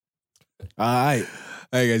All right,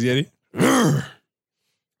 guys, you ready?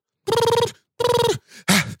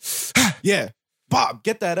 Yeah, Bob,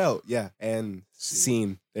 get that out. Yeah, and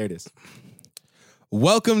scene. There it is.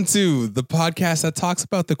 Welcome to the podcast that talks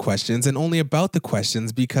about the questions and only about the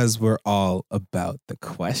questions because we're all about the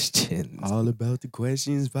questions. All about the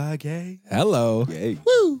questions, podcast. Hello. Yay.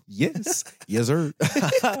 Woo. Yes. Yes, sir.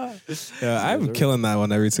 I'm killing that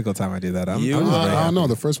one every single time I do that. I'm You- just very I don't happy. know.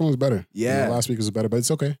 The first one was better. Yeah. The last week was better, but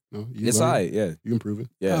it's okay. No, you It's learn. all right. Yeah. You improve it.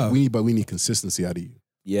 Yeah. Oh. We need consistency out of you.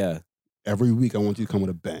 Yeah. Every week, I want you to come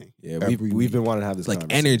with a bang. Yeah. Every We've been wanting to have this Like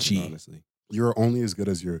conversation, energy. honestly. You're only as good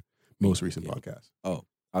as your most recent Yeah. podcast.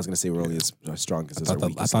 I was going to say we're only as strong as our I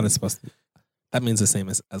weakest thought link. it's supposed to. That means the same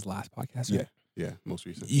as last podcast, right? Yeah, most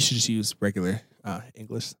recent. You should just use regular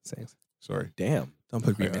English sayings. Sorry. Damn. Don't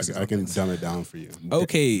put remixes I on can things. dumb it down for you.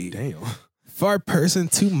 Okay. Damn. Far person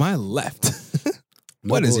to my left.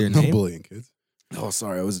 What is your No name? bullying, kids. Oh,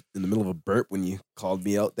 sorry. I was in the middle of a burp when you called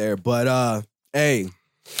me out there. But, hey,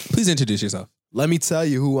 Please introduce yourself. let me tell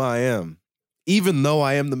you who I am. Even though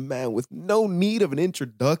I am the man with no need of an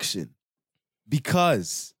introduction.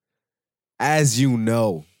 Because, as you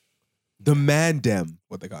know, the man dem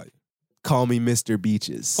What they call you. call me Mr.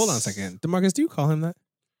 Beaches. Hold on a second. DeMarcus, do you call him that?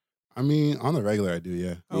 I mean, on the regular, I do,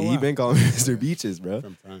 yeah. Oh, He wow. been calling me Mr. Beaches, bro.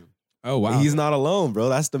 From time. Oh, wow. He's not alone, bro.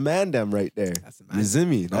 That's the man dem right there. That's the You man. see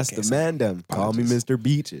me? That's Okay, the sorry. man dem. Call me Apologies. Mr.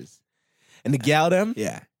 Beaches. And the gal dem,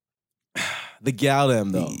 Yeah. the gal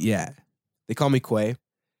dem though, Yeah. they call me Quay.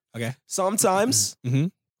 Okay. Sometimes, Mm-hmm.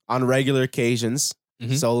 on regular occasions,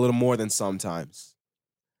 Mhm. so a little more than sometimes,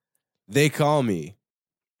 they call me,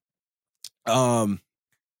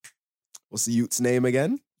 what's the youth's name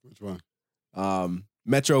again? Which one?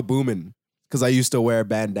 Metro Boomin, because I used to wear a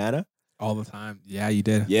bandana. All the time. Yeah, you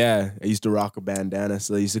did. Yeah, I used to rock a bandana,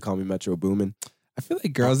 so they used to call me Metro Boomin. I feel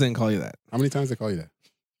like girls didn't call you that. How many times they call you that?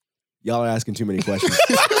 Y'all are asking too many questions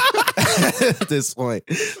at this point.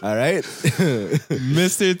 All right.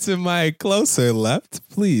 Mr. To my closer left,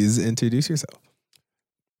 please introduce yourself.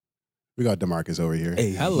 We got DeMarcus over here.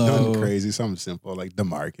 Hey, Hello. Nothing crazy, something simple like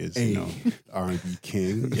DeMarcus, Hey. you know, R&B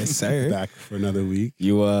king. Yes, sir. Back for another week.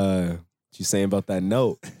 what you saying about that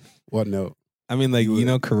note? What note? I mean, like, you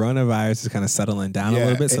know, coronavirus is kind of settling down a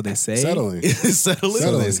little bit, so they say. Settling. Settle So it.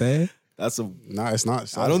 Settling. they say. That's a. Nah, it's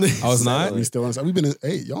not. I don't think. Oh, it's not? We still inside. We've been.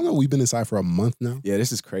 Hey, y'all know we've been inside for a month now. Yeah,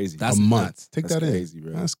 this is crazy. That's a month. nuts. Take That's that crazy, in.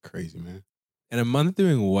 bro. That's crazy, man. And a month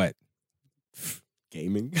doing what?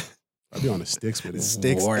 Gaming. I'll be on the sticks with it.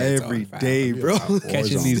 Sticks War every zone, fam. day, I'll be bro. on Warzone.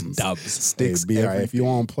 Catching these dubs. Hey, Sticks. B.I., every if you day.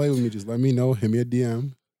 want to play with me, just let me know. Hit me a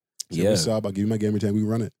DM. Send me a sub. I'll give you my gamer tag. We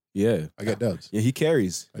run it. Yeah. I get dubs. Yeah, he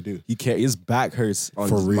carries. I do. His back hurts. For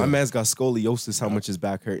real. My man's got scoliosis. How much his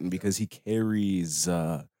back hurting because he carries.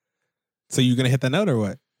 So you gonna hit that note or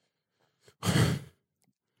what?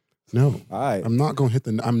 No, All right. I'm not gonna hit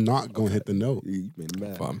the. I'm not gonna hit the note. You made me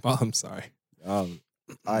mad. I'm sorry. All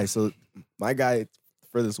right. So my guy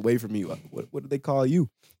furthest away from you. What do they call you?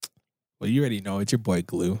 Well, you already know it's your boy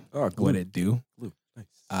Glue. Oh, What it do? Glue.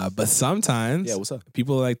 Nice. But sometimes Yeah. What's up?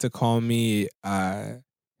 people like to call me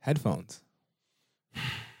headphones.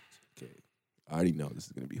 Okay. I already know this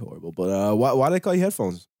is gonna be horrible, but why do they call you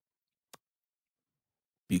headphones?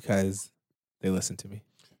 Because they listen to me.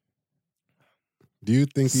 Do you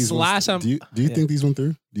think these? Slash, Went, do you yeah. think these went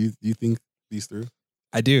through? Do you think these through?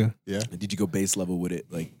 I do. Yeah. Did you go base level with it?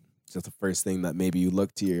 Like just the first thing that maybe you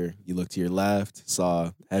looked to your left,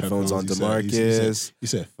 saw headphones on you said- DeMarcus. You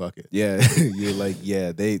said fuck it. Yeah, you're like,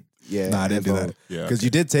 yeah, Nah, I didn't do that. Yeah. because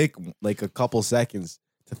you did take like a couple seconds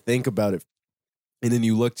to think about it, and then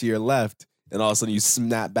you look to your left, and all of a sudden you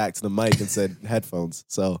snap back to the mic and said headphones.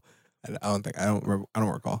 So I don't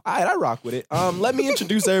recall. all right, I rock with it. Let me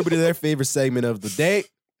introduce everybody to their favorite segment of the day.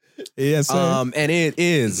 Yes, sir. And it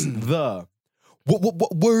is the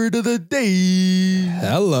what word of the day.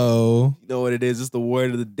 Hello. You know what it is? It's the word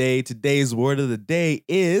of the day. Today's word of the day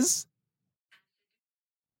is.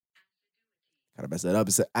 Gotta mess that up.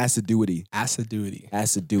 It's assiduity. Assiduity.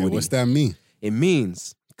 Assiduity. Yeah, what's that mean? It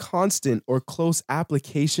means constant or close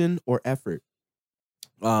application or effort,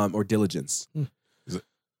 or diligence.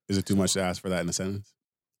 Is it too much to ask for that in a sentence?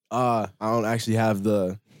 I don't actually have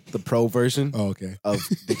the pro version Oh, okay. of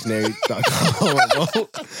dictionary.com,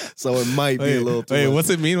 so it might be a little too Wait, much. what's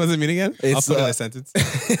it mean? What's it mean again? I'll It's, put it in a sentence.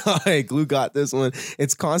 All right, Glue got this one.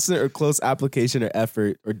 It's constant or close application or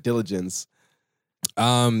effort or diligence.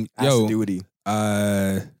 Yo, Assiduity.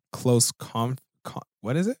 close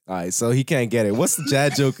what is it? All right, so he can't get it. What's the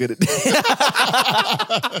dad joke of the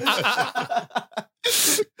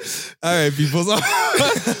All right, people.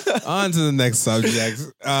 On to the next subject.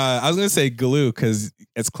 I was gonna say glue because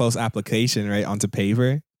it's close application, right, onto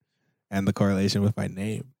paper, and the correlation with my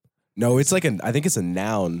name. No, it's like I think it's a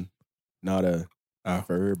noun, not a Oh.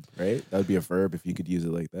 verb, right? That would be a verb if you could use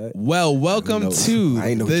it like that. Well, welcome to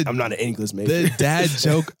I'm not an English major. the dad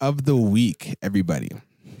joke of the week, everybody.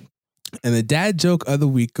 And the dad joke of the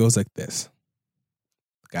week goes like this.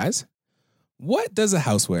 Guys, what does a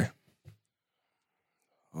house wear?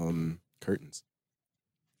 Curtains.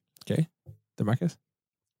 Okay. DeMarcus?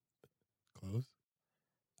 Close.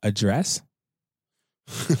 A dress?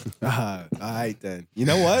 All right then. You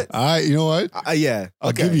know what? You know what? Yeah. I'll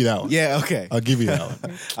Okay. give you that one. Yeah. Okay. I'll give you that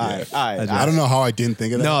one. All right. All right. I don't know how I didn't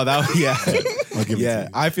think of that. No, that yeah. I'll give it to Yeah. you.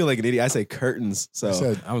 I feel like an idiot. I say curtains. So I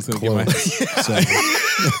said I was going to get my... close. So,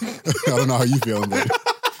 I don't know how you feeling, but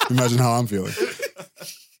imagine how I'm feeling.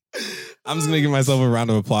 I'm just going to give myself a round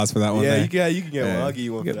of applause for that one. yeah, there. you can get one. Yeah. I'll give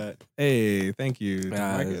you one for that. Hey, thank you,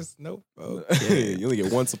 Nah. DeMarcus. Nope. Okay. You only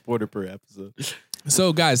get one supporter per episode.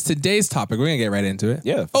 So, guys, today's topic, we're going to get right into it.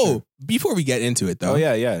 Yeah. Before we get into it, though. Oh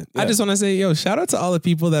yeah. I just want to say, shout out to all the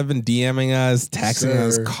people that have been DMing us, texting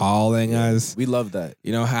us, Sir. calling us. we love that.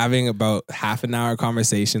 Having about half an hour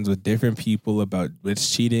conversations with different people about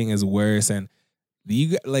which cheating is worse. And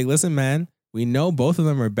listen, man, we know both of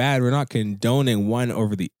them are bad. We're not condoning one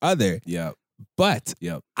over the other. Yeah. But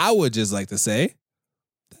Yep. I would just like to say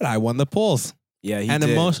that I won the polls. Yeah. And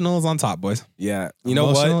emotional is on top, boys. Yeah. You know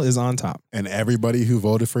Emotional what? is on top. And everybody who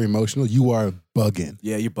voted for emotional, you are bugging.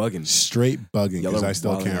 Yeah, you're bugging. Straight bugging. Y'all Because are I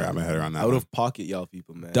still can't wildin'. wrap my head around that. Out one. of pocket, y'all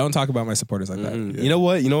people, man. Don't talk about my supporters like that. Mhm. Yeah. You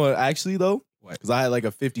know what? Actually, though, What? because I had like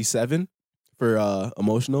a 57 for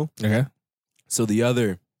emotional. Okay. So the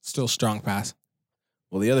other, Still strong pass.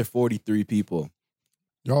 the other 43 people,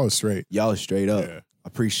 Y'all are straight. y'all are straight up. Yeah.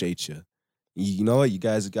 Appreciate you. You know what? You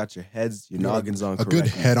guys got your heads, your You got noggins on A good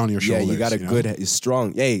correctly. head on your Yeah, shoulders. you got a know? good head. You're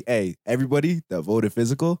strong. Hey, everybody that voted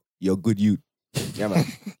physical, you're good youth. Yeah, man.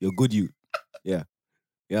 You're good youth. Yeah.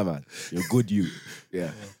 Yeah, man. You're good youth.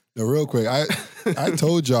 Yeah. No, real quick, I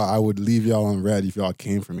told y'all I would leave y'all on red if y'all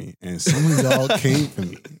came for me. And some of y'all came for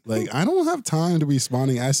me. Like, I don't have time to be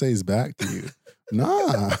responding essays back to you.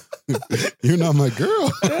 Nah, you're not my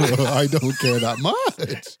girl. I don't care that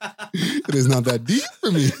much. It is not that deep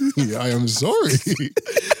for me. I am sorry.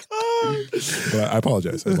 But I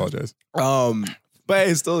apologize. But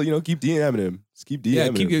hey, still, keep DMing him. Just keep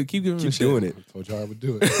DMing him. keep giving him Keep shit. doing it. I told y'all I would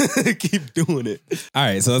do it. Keep doing it. All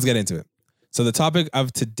right, so let's get into it. So the topic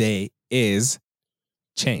of today is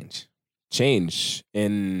change. Change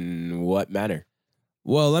in what manner?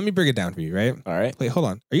 Well, let me break it down for you, right? All right. Wait, hold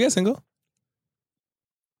on. Are you guys single?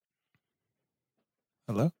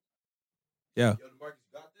 Hello? Yeah. Marcus,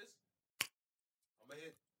 you got this? I'm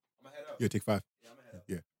gonna head up. Yeah, take 5. Yeah, I'm gonna head up.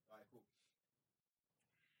 Yeah. All right,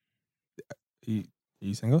 cool. Are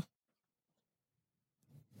you single?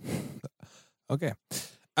 Okay.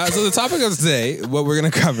 So the topic of today, what we're gonna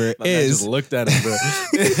cover My man is just looked at him, bro.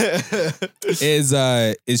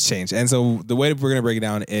 is change. And so the way we're gonna break it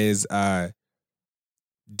down is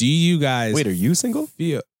do you guys Wait, are you single?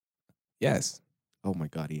 feel yes. Oh my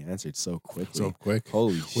God, he answered so quickly. So quick.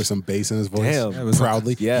 Holy With some bass in his voice. Damn. Yeah, it was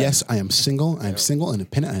Proudly. Yeah. Yes, I am single. I'm Yeah. single and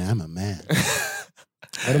independent and I'm a man.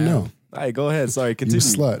 I don't know. All right, go ahead. Sorry, continue.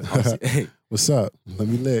 slut. Hey, What's up? Let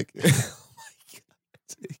me lick. these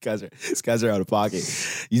guys are out of pocket.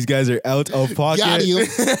 These guys are out of pocket. Got you.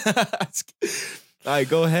 All right,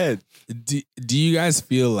 go ahead. Do you guys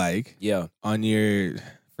feel like Yeah. on your,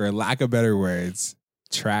 for lack of better words,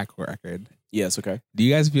 track record, Yes. Okay. do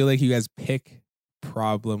you guys feel like you guys pick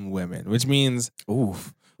problem women? Which means,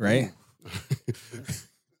 Oof. right?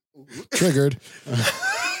 Triggered.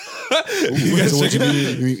 You guys So what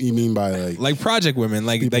triggered? you mean by Like project women,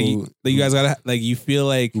 like People you guys gotta like you feel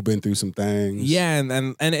like who've been through some things? yeah,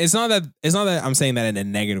 and it's not that I'm saying that in a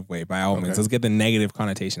negative way by all means. Okay. Let's get the negative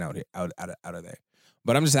connotation out of there.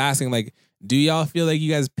 But I'm just asking, like, do y'all feel like you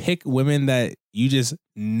guys pick women that you just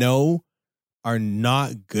know are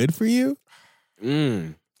not good for you?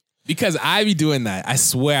 Mm. Because I be doing that. I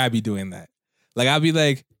swear I be doing that. Like I'll be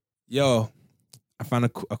like, yo, I found a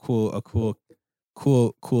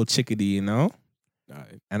cool chickadee, you know? All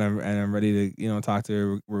right. And I'm ready to, talk to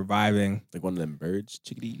her. We're vibing. Like one of them birds.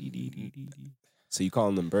 Chickadee. So you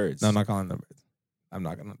calling them birds? No, I'm not calling them birds. I'm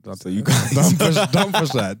not gonna. So you don't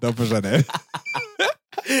push that. Don't push that in.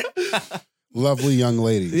 Lovely young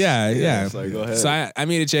ladies. Yeah. Sorry, go ahead. So I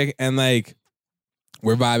meet a chick and like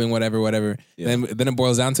we're vibing, whatever. Yeah. Then it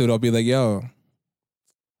boils down to it. I'll be like, yo,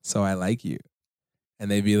 so I like you, and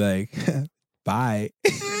they'd be like, bye.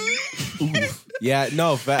 Yeah,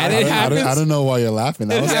 no, And it happens- I don't know why you're laughing.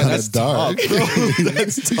 That was kind that's of dark. tough, bro.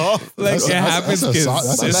 That's tough. Like, That's- it happens That's a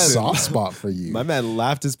consistent. soft spot for you. My man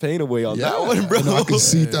laughed his pain away on that one, bro. No, I can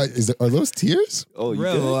see that. Are those tears? Oh, you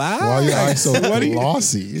good? Relax. Why are your eyes so What are you-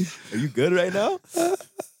 glossy? Are you good right now?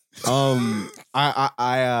 Y'all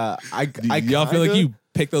feel like you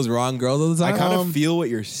pick those wrong girls all the I time? kind of feel what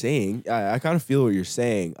you're saying. I kind of feel what you're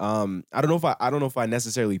saying. I don't know if I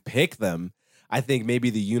necessarily pick them. I think maybe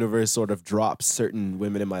the universe sort of drops certain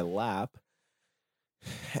women in my lap.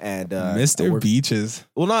 And Mr. Beaches.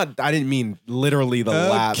 Well, not. I didn't mean literally the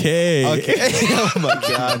lap. Okay. Okay. Oh my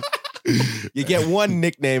god. You get one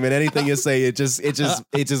nickname, and anything you say, it just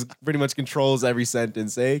pretty much controls every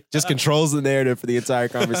sentence. Just controls the narrative for the entire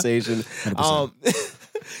conversation. 100%.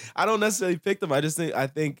 I don't necessarily pick them. I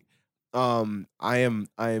think I am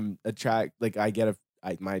my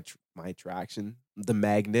attraction, the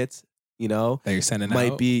magnet, That you're sending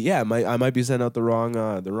might out? be I might be sending out the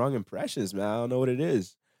wrong impressions, man. I don't know what it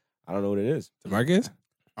is. DeMarcus?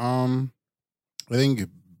 I think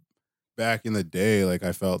back in the day, like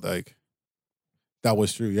I felt like that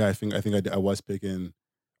was true. Yeah, I think I was picking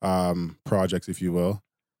projects, if you will.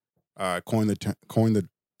 Coined the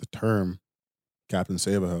term Captain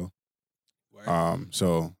Sabaho.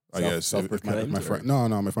 So I guess if Self-proclaimed, my or- friend, no,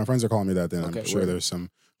 if my friends are calling me that, then Okay, I'm sure word. there's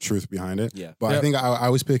some truth behind it. Yeah. But I think I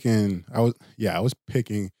was picking. I was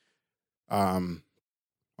picking. I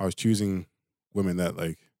was choosing women that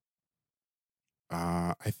like.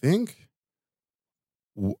 I think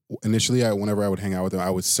initially, whenever I would hang out with them, I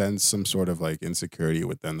would sense some sort of like insecurity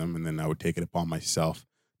within them, and then I would take it upon myself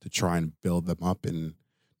to try and build them up and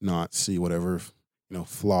not see whatever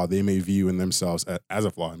flaw they may view in themselves as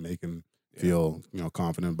a flaw and make them feel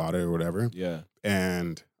confident about it or whatever. Yeah.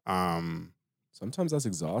 And Sometimes that's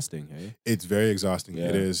exhausting, hey? it's very exhausting. Yeah.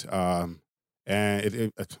 It is, and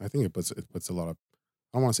I think it puts a lot of,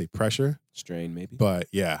 I don't want to say pressure, Strain, maybe. but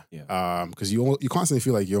yeah, Yeah. because you constantly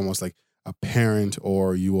feel like you're almost like a parent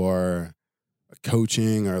or you are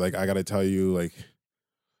coaching or like I got to tell you like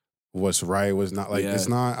what's right, what's not. Like it's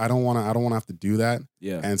not. I don't want to have to do that.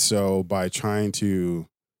 Yeah. And so by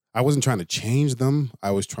I wasn't trying to change them.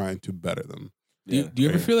 I was trying to better them. Yeah. Do you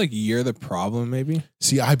ever feel like you're the problem, maybe?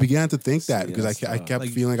 See, I began to think that See, because that's I tough. kept Like-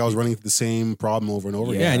 feeling like I was running into the same problem over and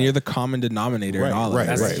over Yeah, again. and you're the common denominator in Right, all of right,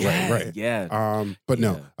 this. right. Yeah. But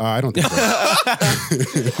no, Yeah. I don't think so.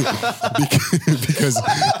 because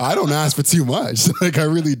I don't ask for too much. Like I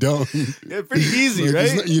really don't. Yeah, pretty easy, Like, right?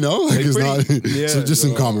 it's not- like Like, it's pretty- not. yeah, so just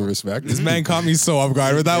in no. common respect. This man caught me so off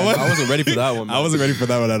guard with that one. I wasn't ready for that one. I wasn't ready for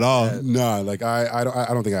that one at all. No, like I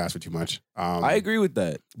don't think I asked for too much. I agree with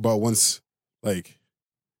that. But once like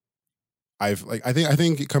I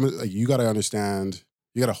think it comes like you got to understand.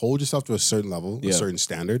 You got to hold yourself to a certain level, Yeah. a certain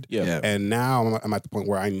standard. Yeah. And now I'm at the point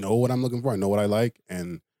where I know what I'm looking for. I know what I like,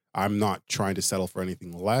 and I'm not trying to settle for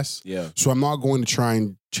anything less. Yeah. So I'm not going to try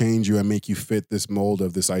and change you and make you fit this mold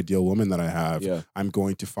of this ideal woman that I have. Yeah. I'm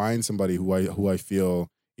going to find somebody who I feel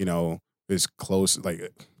is close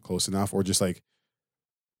enough, or just like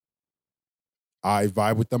I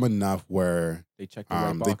vibe with them enough where They check the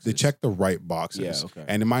right they boxes. check the right boxes. Yeah, okay.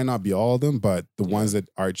 And it might not be all of them, but the Yeah. ones that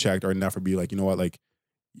are checked are enough to be like, you know what, like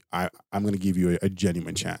I'm going to give you a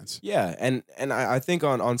genuine chance. Yeah, and I think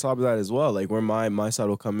on top of that as well, like where my side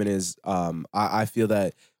will come in is I feel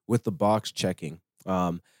that with the box checking,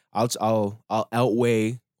 I'll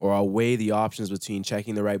outweigh or I'll weigh the options between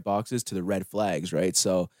checking the right boxes to the red flags, right?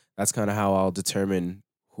 So that's kind of how I'll determine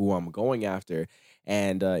who I'm going after.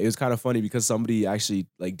 And it was kind of funny because somebody actually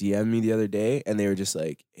like DM'd me the other day and they were just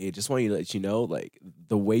like, hey, just want you to let you know, like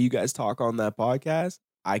the way you guys talk on that podcast,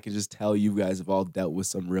 I can just tell you guys have all dealt with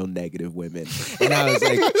some real negative women. And I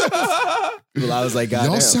was like, God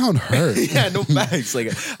Y'all damn. sound hurt. Yeah, no facts.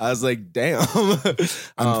 Like I was like, damn.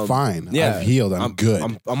 I'm fine. yeah. I've healed. I'm good.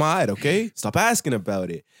 I'm all right, okay? Stop asking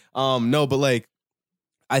about it. No, but like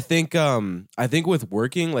I think with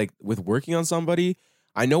working on somebody,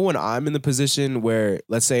 I know when I'm in the position where,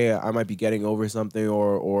 let's say I might be getting over something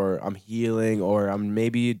or I'm healing or I'm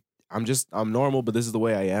normal, but this is the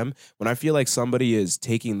way I am. When I feel like somebody is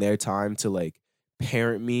taking their time to like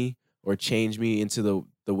parent me or change me into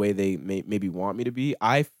the way they maybe want me to be,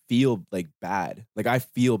 I feel like bad. Like I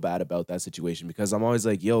feel bad about that situation because I'm always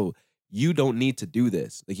like, yo, you don't need to do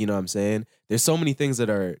this. Like, you know what I'm saying? There's so many things that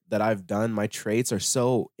I've done. My traits are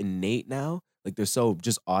so innate now. Like they're so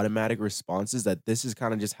just automatic responses that this is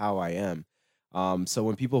kind of just how I am. So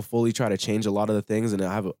when people fully try to change a lot of the things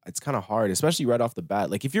and it's kind of hard, especially right off the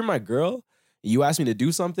bat. Like if you're my girl, you ask me to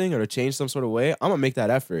do something or to change some sort of way, I'm gonna make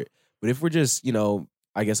that effort. But if we're just,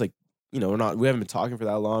 I guess like, we haven't been talking for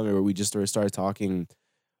that long or we just started talking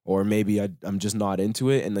or maybe I'm just not into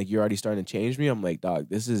it, and like you're already starting to change me. I'm like, dog,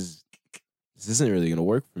 this isn't really gonna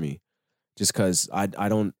work for me, just because I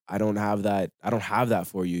don't have that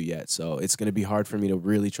for you yet. So it's gonna be hard for me to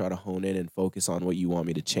really try to hone in and focus on what you want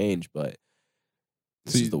me to change, but.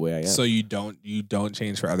 This is the way I am. So you don't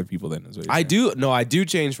change for other people then, is what you're I saying? do. No, I do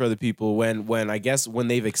change for other people when I guess when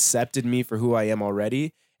they've accepted me for who I am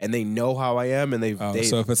already, and they know how I am, and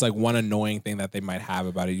So if it's like one annoying thing that they might have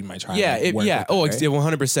about it, you might try. yeah, to like, work with yeah. it, Oh, right? yeah,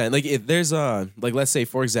 100%. Like if there's like let's say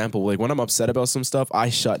for example, like when I'm upset about some stuff, I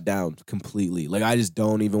shut down completely. Like I just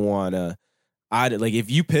don't even want to. Like if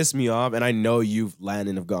you piss me off, and I know you've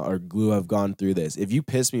Landon have gone or Glue have gone through this. If you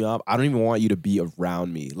piss me off, I don't even want you to be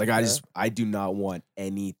around me. Like I do not want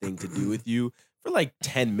anything to do with you for like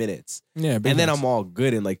 10 minutes. Yeah, And then I'm all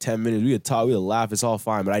good in like 10 minutes. We could talk, we could laugh, it's all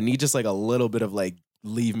fine. But I need just like a little bit of like,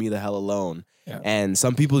 leave me the hell alone. Yeah. And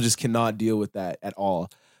some people just cannot deal with that at all.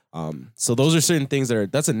 So those are certain things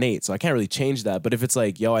that's innate. So I can't really change that. But if it's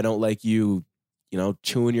like, yo, I don't like you,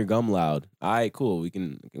 chewing your gum loud. All right, cool. We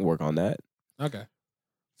can work on that. Okay.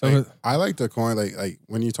 Like, I like to coin like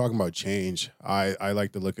when you're talking about change, I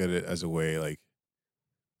like to look at it as a way like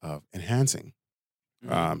of enhancing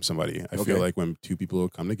somebody. I feel Okay. like when two people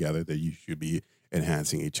come together, that you should be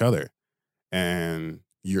enhancing each other, and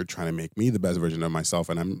you're trying to make me the best version of myself,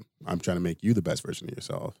 and I'm trying to make you the best version of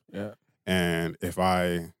yourself. Yeah. And if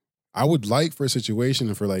I would like for a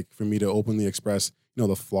situation for me to openly express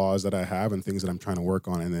the flaws that I have and things that I'm trying to work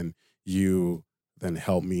on, and then you then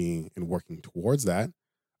help me in working towards that.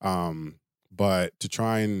 But to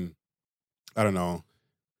try and, I don't know,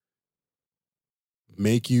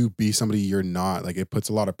 make you be somebody you're not, like it puts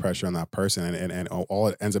a lot of pressure on that person, and all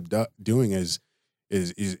it ends up doing is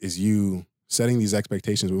you setting these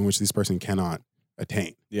expectations in which this person cannot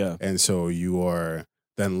attain. Yeah. And so you are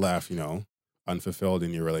then left, unfulfilled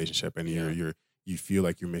in your relationship, and you feel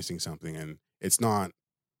like you're missing something, and it's not.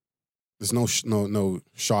 There's no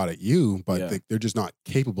shot at you, but they're just not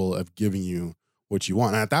capable of giving you what you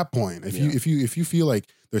want. And at that point, if you feel like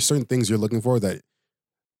there's certain things you're looking for that,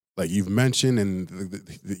 like you've mentioned, and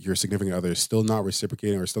your significant other is still not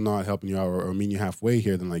reciprocating or still not helping you out or meeting you halfway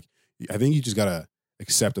here, then like I think you just gotta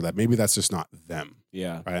accept that maybe that's just not them.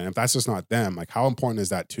 Yeah. Right. And if that's just not them, like how important is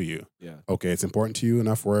that to you? Yeah. Okay, it's important to you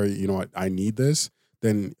enough where what, I need this.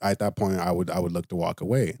 Then at that point, I would look to walk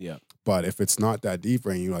away. Yeah. But if it's not that deep,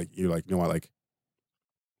 and you're like, you know what, like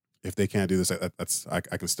if they can't do this, I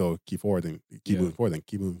can still keep forward and keep moving forward, then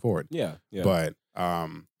keep moving forward. Yeah. Yeah. But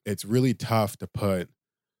it's really tough to put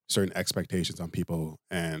certain expectations on people,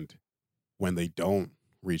 and when they don't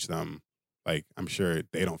reach them, like I'm sure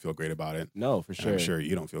they don't feel great about it. No, for And sure. I'm sure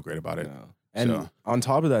you don't feel great about it. No. And So- on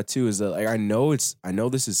top of that too is that like I know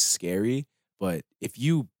this is scary, but if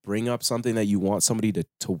you bring up something that you want somebody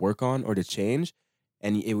to work on or to change,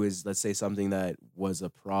 and it was, let's say, something that was a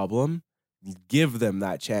problem, give them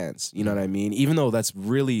that chance. You know what I mean? Even though that's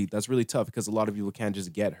really tough, because a lot of people can't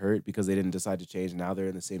just get hurt because they didn't decide to change and now they're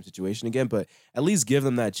in the same situation again. But at least give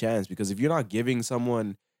them that chance, because if you're not giving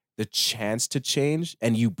someone the chance to change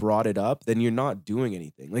and you brought it up, then you're not doing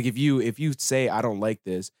anything. Like if you say, I don't like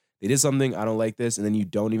this, they did something, I don't like this, and then you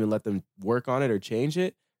don't even let them work on it or change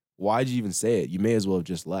it, why'd you even say it? You may as well have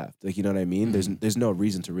just left. Like, you know what I mean? There's no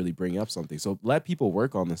reason to really bring up something. So let people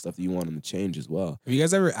work on the stuff that you want them to change as well. Have you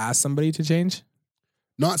guys ever asked somebody to change?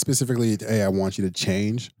 Not specifically, hey, I want you to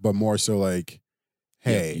change, but more so like,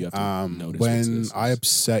 hey, you have to notice when what's this I is.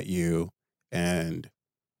 upset you and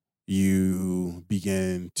you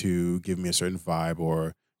begin to give me a certain vibe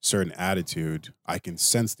or certain attitude, I can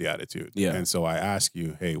sense the attitude. Yeah. And so I ask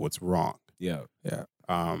you, hey, what's wrong? Yeah.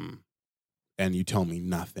 And you tell me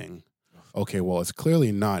nothing. Okay, well, it's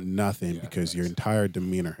clearly not nothing Yeah, because your facts. entire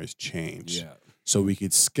demeanor has changed. Yeah. So we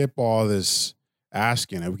could skip all this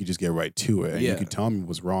asking and we could just get right to it. And you Yeah. could tell me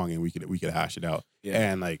what's wrong and we could hash it out.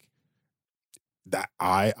 Yeah. And like that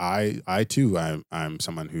I too, I'm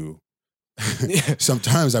someone who Yeah.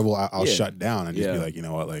 sometimes I'll Yeah. shut down and just be Yeah. like, you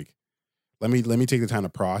know what, like let me take the time to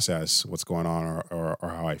process what's going on or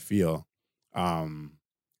how I feel.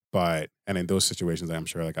 But and in those situations I'm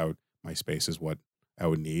sure like my space is what I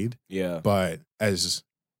would need. Yeah. But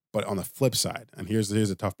on the flip side, and here's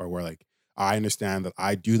the tough part where like I understand that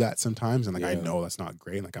I do that sometimes, and like I Yeah. know that's not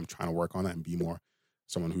great. Like I'm trying to work on that and be more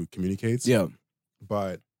someone who communicates. Yeah.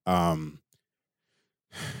 But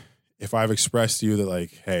if I've expressed to you that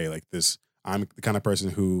like, hey, like this, I'm the kind of person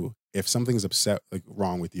who, if something's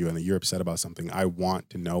wrong with you and you're upset about something, I want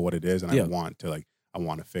to know what it is, and Yeah. I want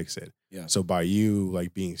to fix it. Yeah. So by you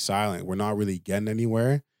like being silent, we're not really getting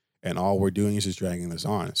anywhere. And all we're doing is just dragging this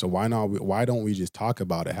on. So why don't we just talk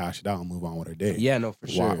about it, hash it out, and move on with our day? Yeah, no, for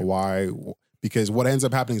sure. Why? because what ends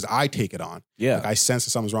up happening is I take it on. Yeah. Like I sense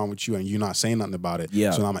that something's wrong with you and you're not saying nothing about it.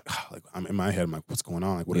 Yeah. So now I'm like I'm in my head, I'm like, what's going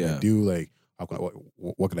on? Like, what did Yeah. I do? Like,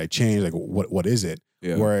 what could I change? Like, what is it?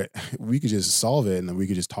 Yeah. Where we could just solve it and then we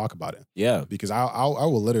could just talk about it. Yeah. Because I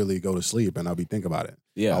will literally go to sleep and I'll be thinking about it.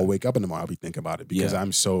 Yeah. I'll wake up in the morning, I'll be thinking about it because Yeah.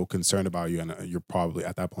 I'm so concerned about you, and you're probably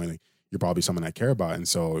at that point, like, you're probably someone I care about. And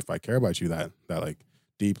so if I care about you that like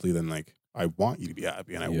deeply, then like I want you to be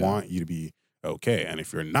happy and I Yeah. want you to be okay. And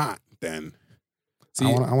if you're not, then See, I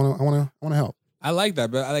want to help. I like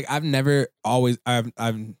that, but I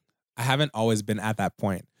haven't always been at that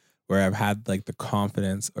point where I've had like the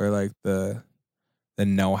confidence or like the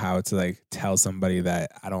know-how to like tell somebody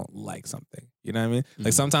that I don't like something. You know what I mean? Like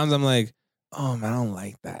Mhm. sometimes I'm like, oh man, I don't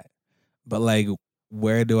like that. But like,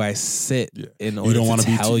 where do I sit Yeah. in order You don't to want to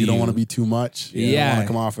be tell too, you? you don't want to be too much. You Yeah. don't want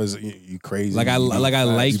to come off as you crazy. Like I you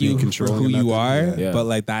like being you for controlling who and you nothing. are, Yeah. but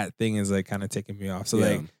like that thing is like kind of taking me off. So Yeah.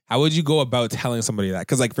 like, how would you go about telling somebody that?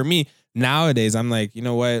 Because like for me nowadays, I'm like, you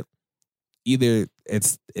know what? Either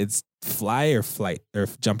it's fly or flight, or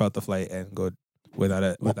jump out the flight and go without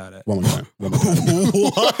it. One more time. One more time.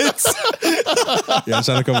 What? Yeah, I'm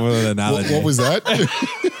trying to come up with an analogy. What was that?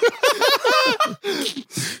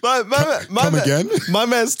 my Come man- again? My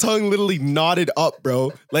man's tongue literally knotted up,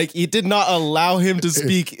 bro. Like he did not allow him to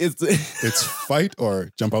speak. It's fight or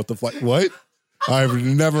jump out the flight. What? I've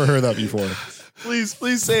never heard that before. Please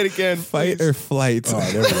say it again. Fight or flight? Oh,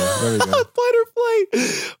 there we go. There we go. Fight or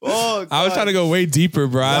flight. Oh, I was trying to go way deeper,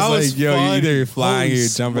 bro. I was like, yo, you're either flying or you're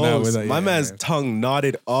jumping out with my man's tongue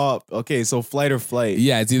knotted up. Okay, so flight or flight.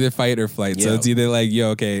 Yeah, it's either fight or flight. So Yeah. it's either like, yo,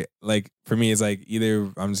 okay, like for me, it's like either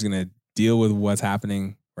I'm just gonna deal with what's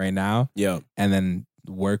happening right now Yeah. and then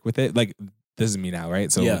work with it. Like this is me now,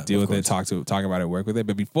 right? So Yeah, deal of with it, course. talk about it, work with it.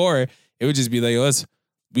 But before, it would just be like,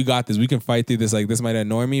 we got this. We can fight through this. Like this might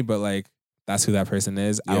annoy me, but like that's who that person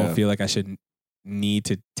is. I Yeah. don't feel like I should need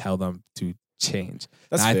to tell them to change.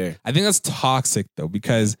 That's And fair. I think that's toxic though,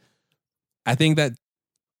 because I think that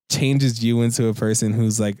changes you into a person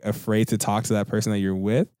who's like afraid to talk to that person that you're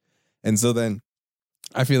with. And so then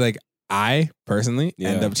I feel like I personally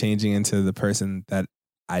end Yeah. up changing into the person that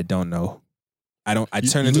I don't know. I You-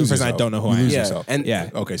 turn you into a lose person I yourself. don't know who You I am. lose Yeah. yourself. And Yeah.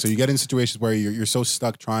 Okay, so you get in situations where you're so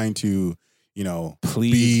stuck trying to, you know,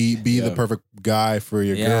 Please. be the Yeah. perfect guy for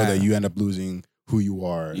your girl Yeah. that you end up losing who you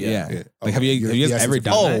are. Yeah. Okay. Like, have you You're guys the ever essence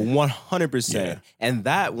done of- that? Oh, 100%. Yeah. And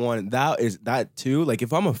that too. Like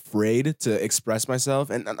if I'm afraid to express myself,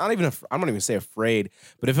 and I'm not even say afraid,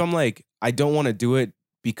 but if I'm like, I don't want to do it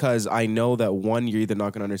because I know that one, you're either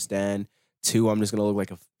not gonna understand, two, I'm just gonna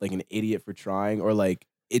look like an idiot for trying, or like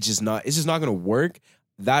it's just not gonna work.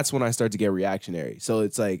 That's when I start to get reactionary. So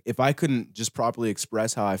it's like if I couldn't just properly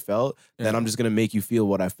express how I felt, then Yeah. I'm just gonna make you feel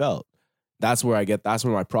what I felt. That's where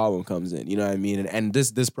my problem comes in. You know what I mean? And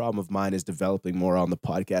this problem of mine is developing more on the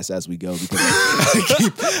podcast as we go because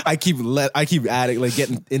I keep adding, like,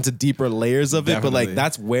 getting into deeper layers of it. But Definitely. like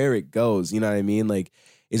that's where it goes. You know what I mean? Like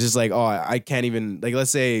it's just like, oh, I can't even, like,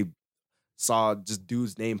 let's say saw just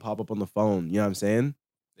dude's name pop up on the phone. You know what I'm saying?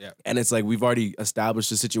 Yeah. And it's like we've already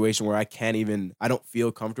established a situation where I don't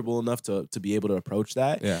feel comfortable enough to be able to approach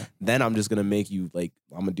that. Yeah. Then I'm just gonna make you, like,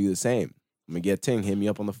 I'm gonna do the same. I'm gonna get Ting, hit me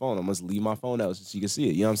up on the phone. I'm gonna leave my phone out so you can see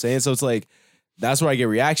it. You know what I'm saying? So it's like that's where I get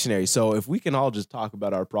reactionary. So if we can all just talk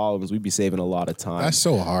about our problems, we'd be saving a lot of time. That's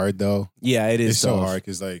so hard though. Yeah, it is It's so tough. hard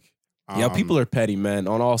because like Yeah, people are petty, man,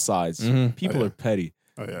 on all sides. Mhm. People Oh, yeah. are petty.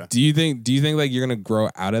 Oh yeah. Do you think like you're gonna grow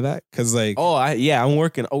out of that? Because like I'm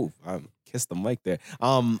working. Oh, I kissed the mic there.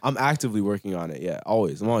 I'm actively working on it. Yeah,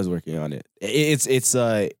 always. I'm always working on it.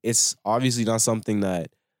 It's obviously not something that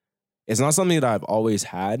I've always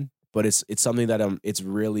had, but it's something that it's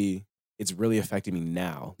really affecting me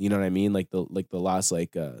now. You know what I mean? Like the last,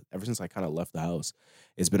 like, ever since I kind of left the house,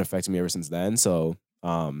 it's been affecting me ever since then. So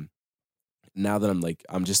now that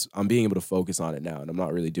I'm being able to focus on it now, and I'm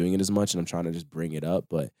not really doing it as much, and I'm trying to just bring it up.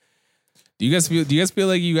 But do you guys feel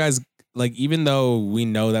like you guys, like, even though we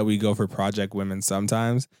know that we go for project women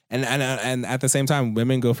sometimes, and at the same time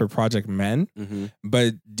women go for project men,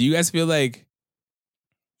 but do you guys feel like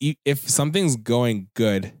if something's going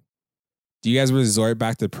good, do you guys resort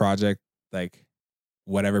back to project, like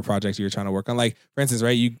whatever project you're trying to work on? Like, for instance,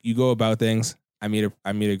 right, you go about things. I meet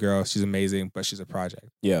a girl, she's amazing, but she's a project.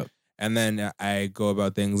 yeah, And then I go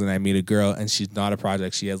about things and I meet a girl and she's not a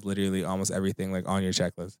project. She has literally almost everything like on your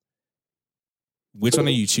checklist. Which one are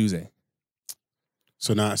you choosing?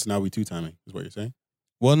 So now we two timing is what you're saying.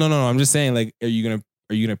 Well, no. I'm just saying, like, are you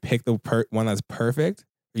gonna pick the one that's perfect?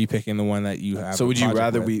 Or are you picking the one that you have? So a would you project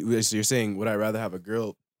rather with? so you're saying, would I rather have a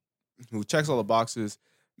girl who checks all the boxes,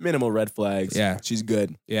 minimal red flags, Yeah. she's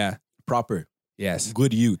good, Yeah. proper, Yes.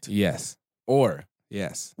 good youth, Yes. Or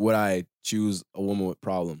Yes. would I choose a woman with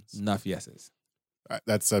problems? Enough yeses.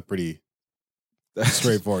 That's a pretty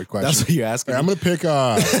straightforward question. That's what you're asking. All right, I'm gonna pick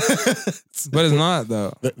But it's not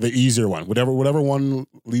though. the easier one. Whatever one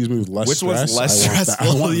leaves me with less Which stress. one's less I want stressful?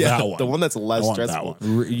 That, I want yeah, that one. the one that's less I want stressful. that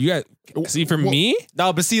one. You got see for Well, me.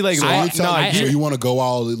 No, but see, like, So I- you're telling me, no, so you want to go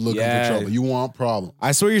out looking Yeah. for trouble. You want problems.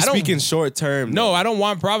 I swear you're I don't- speaking short term. No, though. I don't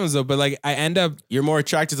want problems though. But like I end up You're more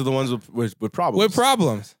attracted to the ones with problems. with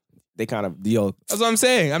problems. They kind of yo. That's what I'm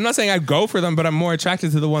saying. I'm not saying I'd go for them, but I'm more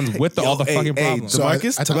attracted to the ones with all the fucking problems. So I-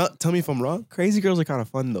 DeMarcus, tell me if I'm wrong. Crazy girls are kind of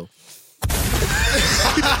fun though.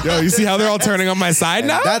 Yo, you see how they're all turning on my side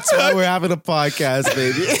now? That's why we're having a podcast,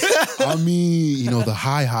 baby. I mean, the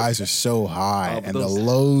highs are so high Oh, but and the those-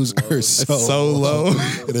 lows are so low.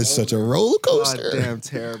 It is such a roller coaster. Damn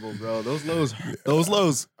terrible, bro. Those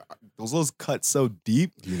lows cut so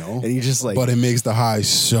deep, and you just like. But it makes the highs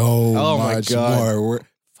so Oh my much God. more.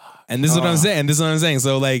 And this is what I'm saying.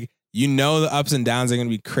 So like the ups and downs are gonna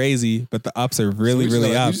be crazy, but the ups are really,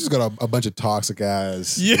 really up. You just got a bunch of toxic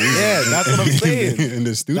ass. Yeah. Yeah, that's what I'm saying. In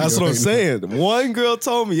the studio. That's what I'm right now. saying. One girl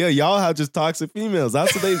told me, "Yeah, y'all have just toxic females."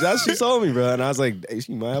 That's what she told me, bro. And I was like, hey,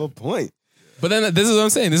 she might have a point. But then this is what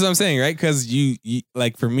I'm saying, right? Because you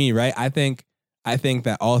like for me, right? I think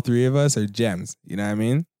that all three of us are gems. You know what I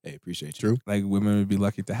mean? Hey, appreciate you. True. Like women would be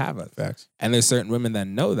lucky to have us. Facts. And there's certain women that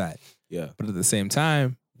know that. Yeah. But at the same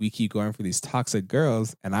time, we keep going for these toxic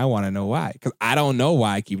girls, and I want to know why. Because I don't know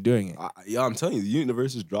why I keep doing it. I'm telling you, the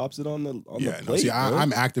universe just drops it on the Yeah. plate. See, bro.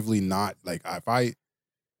 I'm actively not like if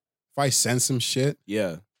I sense some shit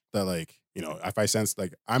yeah. that like if I sense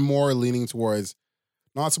like I'm more leaning towards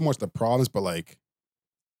not so much the problems, but like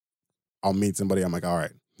I'll meet somebody. I'm like, all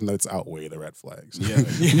right, let's outweigh the red flags.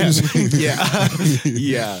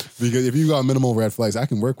 Yeah. Because if you got minimal red flags, I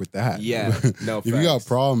can work with that. Yeah. No. If you got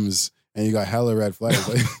problems and you got hella red flags,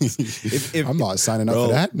 like, If- I'm not signing up bro,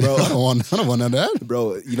 for that. bro. I don't want none of that.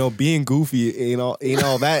 bro, being goofy ain't all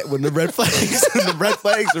that when the red flags the red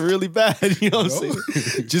flags are really bad. You know what I'm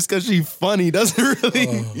saying? Just because she's funny doesn't really.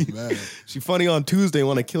 Oh man. She funny on Tuesday,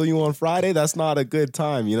 want to kill you on Friday. That's not a good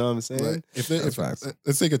time. You know what I'm saying? Like, That's facts.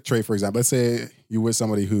 let's take a trait for example. Let's say you're with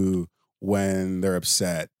somebody who, when they're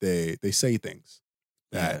upset, they say things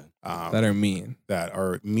that That are mean. that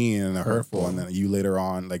are mean and are hurtful, and then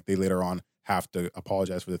they later on have to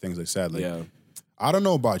apologize for the things they said. Like, Yeah. I don't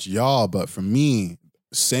know about y'all, but for me,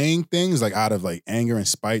 saying things like out of like anger and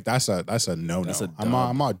spite, that's a no. That's a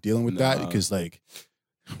I'm not dealing with that Nah. because like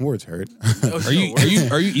words hurt. Are you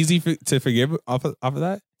easy to forgive off of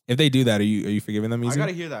that? If they do that, are you forgiving them I easy?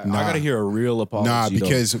 gotta hear that. Nah. I gotta hear a real apology. Nah, though.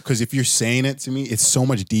 because if you're saying it to me, it's so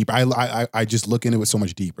much deeper. I just look into it so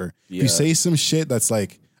much deeper. If Yeah. you say some shit that's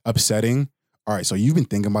like upsetting, all right, so you've been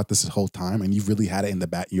thinking about this whole time and you've really had it in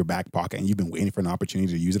your back pocket and you've been waiting for an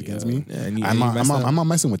opportunity to use it against me. Yeah, and you I'm messed up. not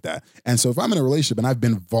messing with that. And so if I'm in a relationship and I've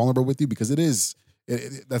been vulnerable with you, because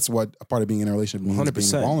that's what a part of being in a relationship means,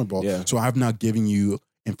 100%. being vulnerable. Yeah. So I'm not giving you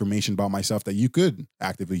information about myself that you could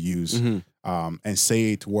actively use Mhm. and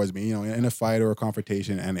say towards me, in a fight or a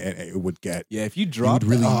confrontation, and it would get Yeah, if you drop,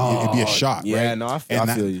 really- it'd be a shot, Yeah, right? no, I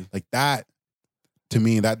And feel you. like that. To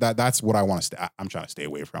me, that's what I want to stay. I'm trying to stay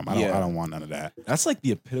away from. I Yeah. don't want none of that. That's like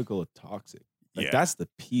the pinnacle of toxic. Like Yeah. that's the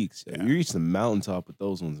peaks. Yeah. You reach the mountaintop with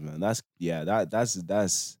those ones, man. That's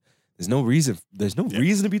there's no reason. There's no Yeah.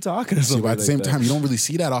 reason to be talking to See, somebody but at the same like that. time, you don't really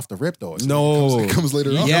see that off the rip, though. No. it comes later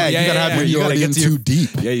on. Yeah, you gotta have When you you're gotta already get in to your too deep.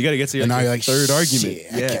 Yeah, you gotta get to your, And now your you're like, third argument. shit,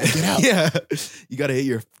 I Yeah, can't get out. Yeah, you gotta hit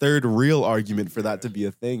your third real argument for that to be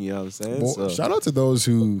a thing. You know what I'm saying? Well, So- shout out to those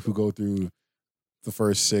who go through the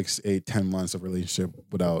first 6, 8, 10 months of relationship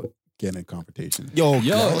without getting in confrontation. yo,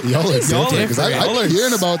 Y'all are different because I keep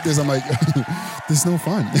hearing about this. I'm like, this is no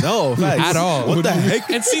fun. no, facts. At all. What the heck?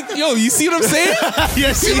 And see, you see what I'm saying?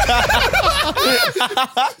 Yes,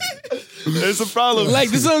 there's a problem. Like,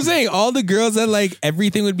 this is what I'm saying. All the girls that like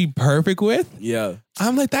everything would be perfect with, yeah.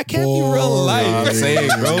 I'm like, that can't be real life. I'm saying,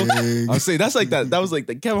 bro. Boring. I'm saying that's like that. That was like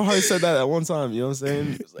Kevin Hart said that at one time. You know what I'm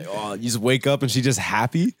saying? It's like, oh, you just wake up and she just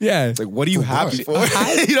happy. Yeah. It's like, what are you For happy what? for?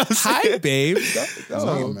 Hi, you know what I'm hi, saying? babe.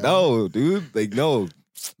 No, man. no, dude. Like, no.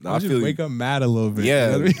 No, I just feel you. wake up mad a little bit. Yeah.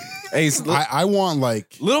 You know what I mean? Hey, so I want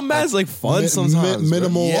like little mad's like fun sometimes. bro.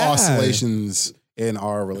 minimal Yeah. oscillations in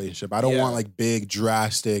our relationship. I don't Yeah. want like big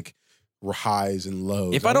drastic highs and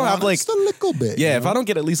lows. If I don't want have, like- just a little bit. Yeah, you if know? I don't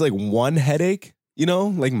get at least like one headache,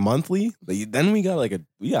 like monthly, then we got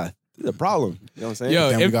a problem. You know what I'm saying? Yo,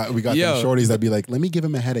 Then if- we got yo. them shorties that be like, let me give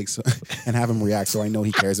him a headache and have him react so I know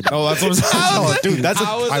he cares about Oh, me. that's what I'm saying. Oh, dude, that's a,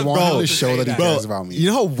 How is I a want bro him to to show say that he that? cares about me.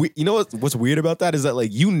 You know what's weird about that is that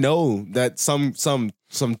like that some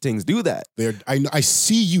some things do that. I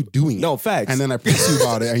see you doing it. No, facts. And then I press you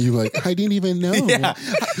about it, and you're like, I didn't even know. Yeah.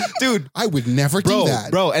 Dude. I would never do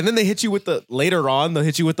that. Bro, and then they hit you with later on, they'll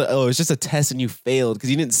hit you with it's just a test and you failed because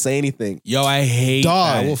you didn't say anything. Yo, I hate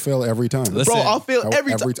I that. will fail every time. Listen, Bro, I'll fail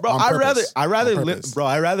every time. Bro, on I'd purpose. rather On purpose.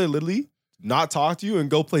 I'd rather literally not talk to you and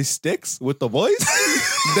go play sticks with the boys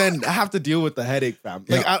than have to deal with the headache, fam.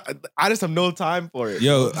 Like, I just have no time for it.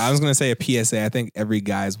 Yo, I was going to say a PSA. I think every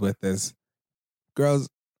guy's with this. Girls,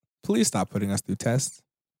 please stop putting us through tests.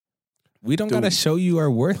 We don't got to show you our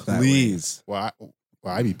worth that way. Please. Well,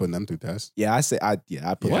 I be putting them through tests. Yeah, I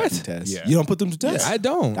put them through tests. Yeah. You don't put them through tests? I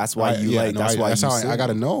don't. That's why That's you how I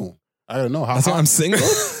gotta know. I gotta know how. That's why I'm single.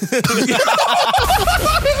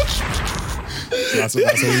 That's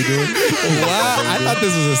what we do. Wow, I thought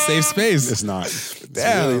this was a safe space. It's not. It's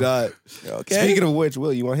really not. Okay. Speaking of which,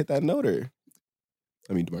 Will, you want to hit that note or?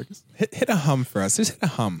 I mean, DeMarcus. Hit a hum for us. Just hit a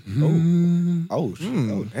hum. Oh, shit.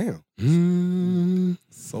 Oh, damn.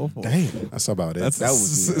 Soulful. Damn. That's about it. That's That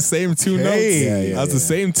was the same two okay. notes. Yeah, That's the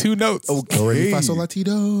same two notes. Do re mi fa sol la ti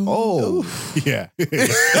do. Oh. Yeah.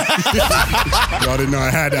 Y'all didn't know I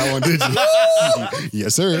had that one, did you?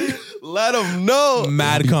 Yes, sir. Let them know.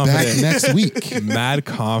 Mad Back confident. next week. Mad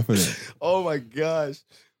confident. Oh, my gosh.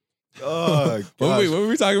 Oh, What gosh. were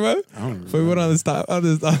we talking about? I don't Before we went on this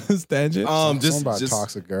tangent. Something about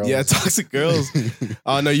toxic girls. Yeah, toxic girls.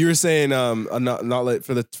 No, you were saying not like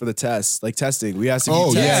for the test, like testing. We asked if you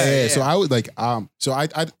Oh test. yeah. So I would like so I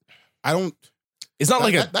don't. It's not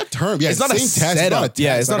like that term. Yeah, it's not a same test. setup. It's not a test.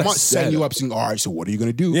 Yeah, it's Like, not I'm a not setting you setup. up saying, all right, so what are you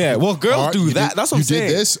gonna do? Yeah, well, girls All right, do you that. did- That's what I'm you saying.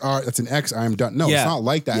 did this. All right, that's an X. I'm done. No, Yeah. it's not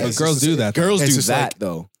like that. Yeah, It's girls just- do that. Girls It's do just that like,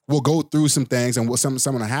 though. We'll go through some things and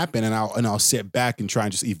something will happen, and I'll sit back and try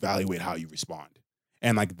and just evaluate how you respond.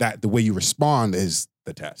 And like that, the way you respond is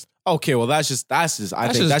the test. Okay, well that's just I think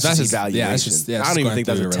that's just evaluation. yeah, that's just- yeah, I just don't even going think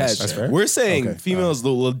that's a through the test. That's fair. We're saying Okay. females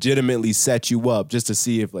will legitimately set you up just to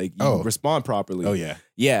see if like you respond properly. Oh yeah,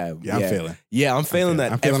 Yeah, yeah. I'm failing. Yeah, I'm failing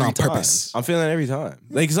that. I'm failing every on time. purpose. I'm failing that every time.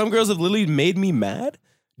 Like some girls have literally made me mad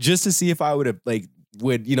just to see if I would have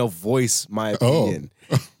would voice my opinion.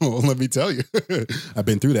 Well, let me tell you, I've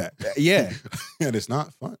been through that, Yeah, and it's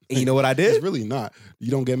not fun. and you know what I It's did? really not.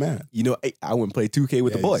 You don't get mad I wouldn't play 2K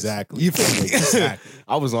with the boys. Exactly. You feel me? Exactly.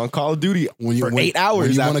 I was on Call of Duty for 8 hours.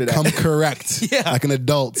 When you after want to that. come correct, Yeah. like an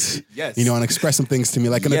adult. Yes. And express some things to me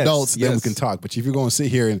like an Yes, adult, then we yes. can talk. But if you're going to sit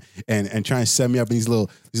here and try and set me up in these little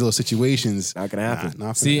situations, Not gonna happen.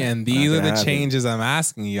 Not See, gonna and these are gonna the happen. changes I'm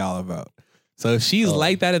asking y'all about. So if she's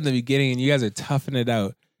like that in the beginning and you guys are toughing it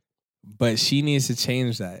out, but she needs to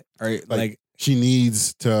change that. Or like she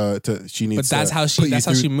needs to she needs. but that's to how put she you that's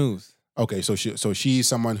how through- she moves. Okay, so she's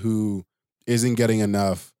someone who isn't getting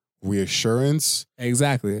enough reassurance,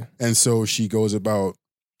 Exactly. and so she goes about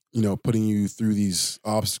putting you through these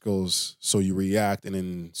obstacles, so you react, and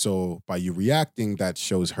then so by you reacting, that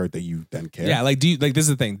shows her that you then care. Yeah, like do you like this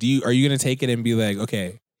is the thing. Are you gonna take it and be like,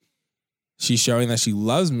 okay, she's showing that she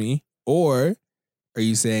loves me, or are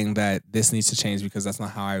you saying that this needs to change because that's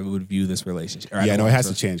not how I would view this relationship? Or I Yeah, don't no, it want has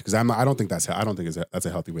to change because I don't think that's that's a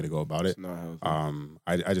healthy way to go about it. It's not how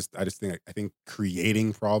it's- I just think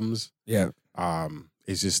creating problems Yeah.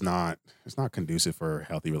 is just not conducive for a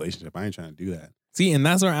healthy relationship. I ain't trying to do that. See, and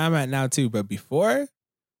that's where I'm at now too. But before,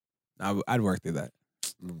 I'd work through that.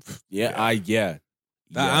 Yeah.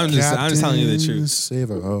 I'm just telling you the Captain truth. Save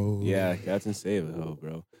a hoe. Yeah, Captain Save it,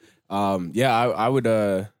 bro.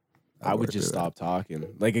 I would just stop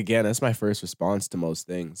talking. Like again, that's my first response to most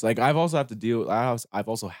things. Like I've also had to deal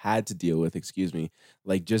with,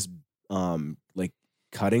 like just like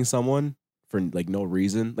cutting someone for like no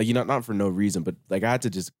reason. Like not for no reason, but like I had to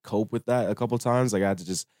just cope with that a couple times. Like I had to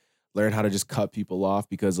just learn how to just cut people off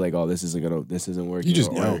because like, oh, this isn't working. You just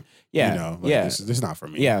or- know. Yeah. This is not for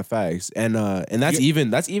me. Yeah, facts. And that's even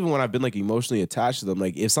when I've been like emotionally attached to them.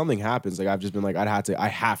 Like if something happens, like I've just been like, I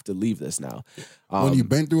have to leave this now. When you've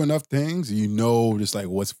been through enough things, just like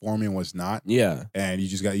what's for me and what's not. Yeah. And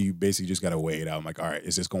you basically just gotta weigh it out. I'm like, all right,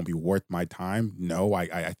 is this gonna be worth my time? No,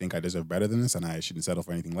 I think I deserve better than this, and I shouldn't settle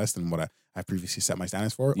for anything less than what I previously set my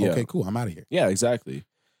standards for. Yeah. Okay, cool. I'm out of here. Yeah, exactly.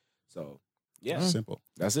 So yeah, Simple.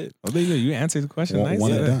 that's it. Oh, there you go. You answered the question. One, Nice.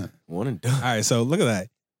 one and Yeah. done. One and done. All right, so look at that.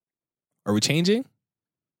 Are we changing?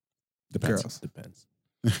 Depends. Girls. Depends.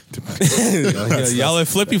 Y'all are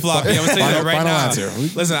flippy floppy. I'm gonna tell you that right Final now. answer.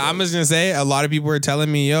 Listen, I'm just gonna say a lot of people were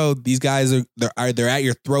telling me, "Yo, these guys they're at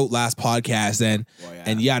your throat last podcast and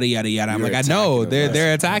yada yada yada." I'm You're like, I know attacking them.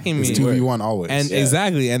 they're attacking me, It's 2v1 always. and Yeah.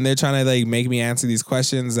 exactly, and they're trying to like make me answer these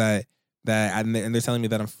questions that and they're telling me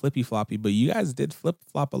that I'm flippy floppy, but you guys did flip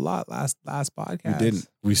flop a lot last podcast. We didn't.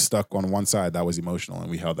 We stuck on one side. That was emotional, and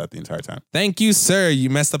we held that the entire time. Thank you, sir. You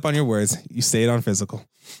messed up on your words. You stayed on physical.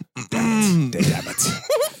 Damn it.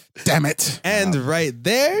 Damn it. And right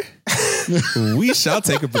there, we shall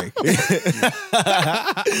take a break. All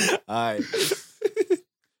right.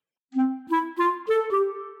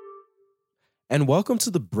 And welcome to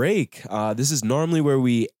the break. This is normally where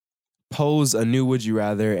we pose a new would you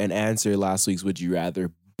rather and answer last week's would you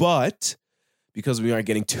rather. But because we aren't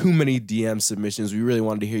getting too many DM submissions, we really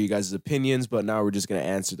wanted to hear you guys' opinions. But now we're just going to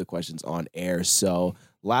answer the questions on air. So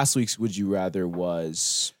last week's would you rather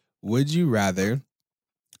was... Would you rather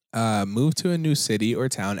move to a new city or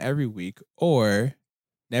town every week, or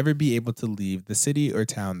never be able to leave the city or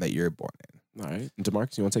town that you're born in? All right. And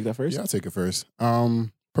DeMarcus, you want to take that first? Yeah, I'll take it first.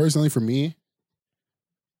 Personally, for me,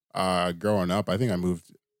 growing up, I think I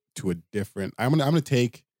moved to a different. I'm gonna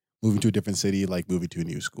take moving to a different city like moving to a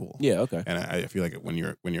new school. Yeah. Okay. And I feel like when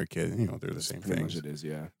you're a kid, they're the same Pretty things. much it is.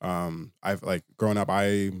 Yeah. I've like growing up,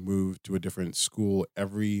 I moved to a different school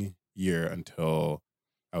every year until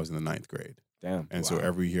I was in the 9th grade. Damn. And so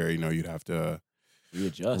every year, you'd have to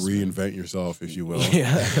readjust, reinvent yourself, if you will.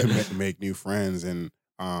 Yeah. make new friends. And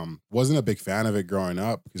wasn't a big fan of it growing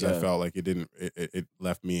up because I felt like it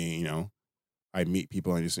left me, I'd meet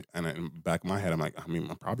people and in the back of my head, I'm like,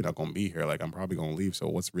 I'm probably not going to be here. Like, I'm probably going to leave. So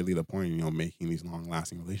what's really the point, making these long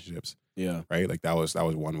lasting relationships? Yeah. Right. Like that was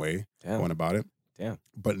one way going about it. Damn.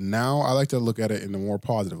 But now I like to look at it in a more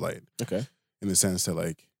positive light. Okay. In the sense that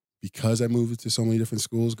like, because I moved to so many different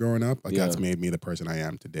schools growing up, like that's made me the person I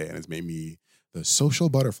am today. And it's made me the social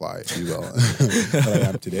butterfly, if you will, that I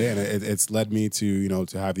am today. And it's led me to,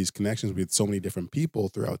 to have these connections with so many different people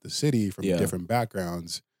throughout the city from different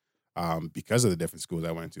backgrounds. Because of the different schools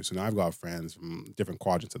I went to. So now I've got friends from different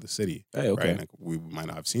quadrants of the city. Hey, okay. Right? Like we might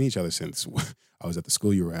not have seen each other since I was at the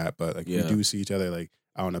school you were at, but like we do see each other like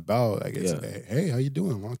out and about. Like it's hey, how you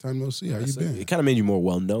doing? Long time no see. How you been? It kind of made you more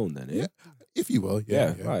well known then. Yeah. If you will.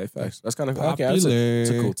 Yeah. All right, facts. That's kind of Popular. okay. That's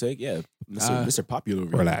a cool take. Yeah. Mr. Popular.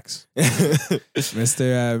 Relax.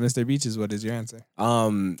 Mr. Beaches, what is your answer?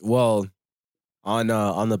 Well, on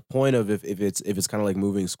the point of if it's kind of like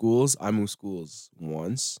moving schools, I moved schools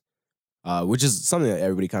once. Which is something that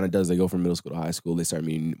everybody kind of does. They go from middle school to high school. They start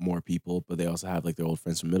meeting more people, but they also have like their old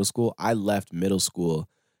friends from middle school. I left middle school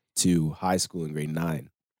to high school in grade 9.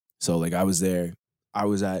 So like I was there. I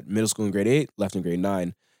was at middle school in grade 8, left in grade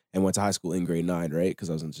 9, and went to high school in grade 9, right? Because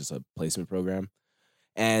I was in just a placement program.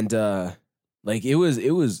 And like it was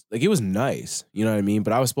nice. You know what I mean?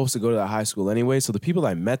 But I was supposed to go to that high school anyway. So the people that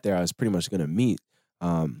I met there, I was pretty much gonna meet.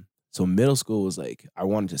 So middle school was like I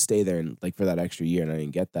wanted to stay there and like for that extra year, and I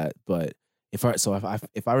didn't get that. But if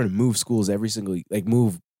I were to move schools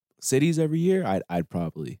move cities every year, I'd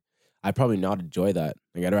probably not enjoy that.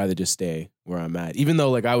 Like I'd rather just stay where I'm at. Even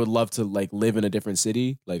though like I would love to like live in a different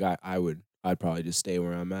city, like I'd probably just stay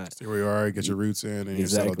where I'm at. Stay where you are, get your roots in, and you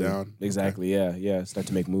settle down. Exactly. Okay. Yeah. Start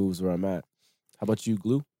to make moves where I'm at. How about you,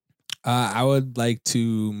 Glue? I would like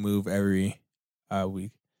to move every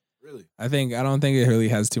week. Really? I don't think it really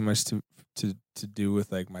has too much to do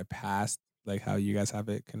with like my past, like how you guys have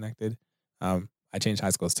it connected. I changed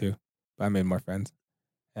high schools too, but I made more friends,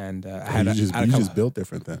 and you just built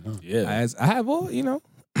different then. Huh? Yeah, I have. Well, you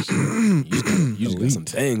just got some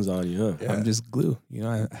things on you, huh? Yeah. I'm just glue.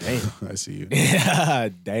 Damn, I see you. Yeah,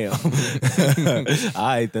 damn. All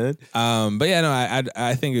right then. But yeah, no,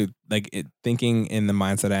 I think thinking in the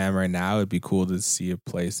mindset I am right now, it'd be cool to see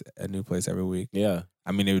a new place every week. Yeah.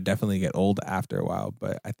 I mean, it would definitely get old after a while,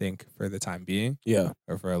 but I think for the time being,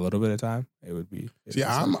 or for a little bit of time, it would be. See,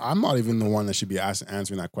 I'm not even the one that should be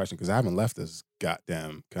answering that question because I haven't left this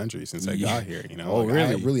goddamn country since I got here. Oh,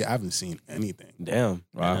 really? I haven't seen anything. Damn,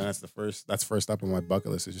 wow. And that's first up on my bucket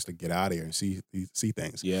list is just to get out of here and see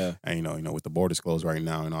things. Yeah. And with the borders closed right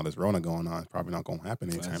now and all this Rona going on, it's probably not going to happen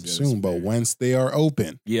anytime soon. But once they are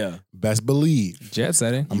open, best believe jet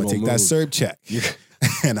setting. I'm gonna take that CERB check.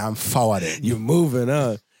 And I'm forwarding. You're moving,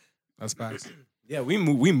 huh? That's facts. Yeah, we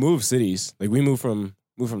moved cities. Like we moved from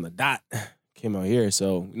the dot, came out here,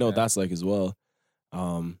 so we know what that's like as well.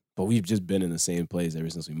 But we've just been in the same place ever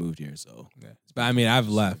since we moved here. So, but I mean, I've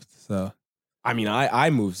left. So, I mean, I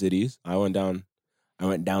moved cities. I went down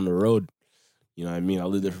the road. You know what I mean? I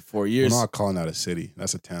lived there for 4 years. We're not calling that a city.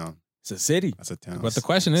 That's a town. It's a city. That's a town. But the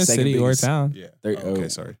question is city or town. Yeah. Okay,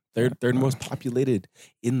 sorry. Third most populated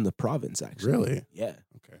in the province, actually. Really? Yeah.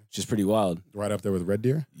 Okay. Which is pretty wild. Right up there with Red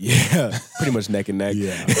Deer? Yeah. Pretty much neck and neck.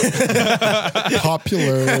 Yeah.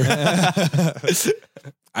 Popular. All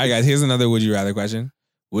right, guys. Here's another would you rather question.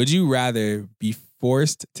 Would you rather be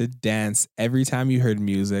forced to dance every time you heard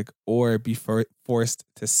music, or be forced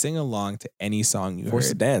to sing along to any song you Forced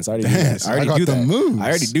to heard? dance. I already do that. Dance. I already got do the that. moves. I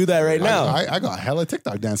already do that right now. I got hella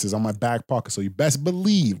TikTok dances on my back pocket, so you best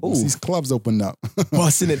believe once Ooh. these clubs open up,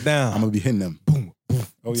 Busting it down. I'm gonna be hitting them. Boom, boom.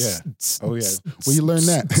 Oh yeah, oh yeah. Where you learn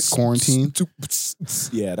that? Quarantine.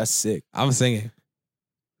 Yeah, that's sick. I'm singing.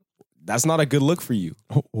 That's not a good look for you.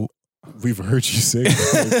 We've heard you say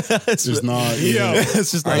that. It's just not. Yo, Yeah.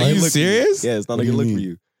 it's just not Are a good you look for serious? Yeah, it's not What a do good you look mean? for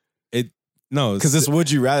you. No, Because this would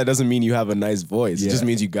you rather doesn't mean you have a nice voice. It Yeah. just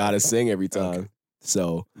means you gotta sing every time. Okay.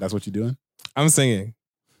 So That's what you're doing. I'm singing.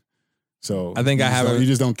 So I think you I just have don't- a- You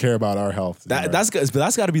just don't care about our health. that's got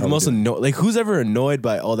to be the How we most doing? annoying. Like, who's ever annoyed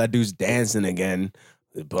by, oh, that dude's dancing again?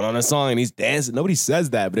 They put on a song and he's dancing. Nobody says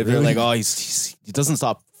that. But if Really? they're like, oh, he doesn't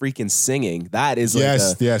stop freaking singing, that is like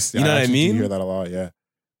Yes, yes. you know what I actually do mean? hear that a lot. Yeah.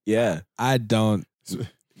 yeah. I don't.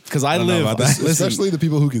 Because I I don't know live, about that. listen, Especially the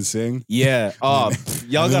people who can sing. yeah. Oh,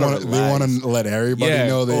 y'all they gotta wanna, they want to let everybody Yeah.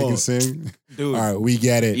 know they Oh. can sing. dude. All right, we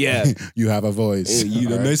get it. Yeah. You have a voice. Hey, you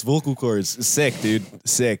All right. nice vocal cords. Sick, dude.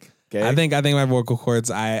 Sick. Okay. I think my vocal cords.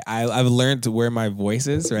 I've learned to where my voice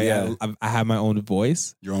is. Right. Yeah. I have my own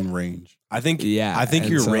voice. Your own range. I think Yeah. and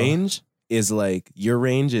your so- range is like your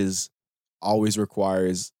range is always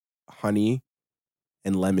requires honey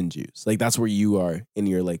and lemon juice. Like that's where you are in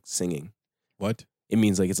your like singing. What? It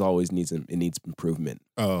means like it needs improvement.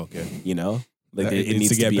 Oh, okay. You know, like That it it needs needs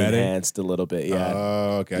to to get be better? enhanced a little bit. Yeah.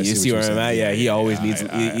 Oh, okay. I You see what where you're I'm at? saying. Yeah, he always all needs-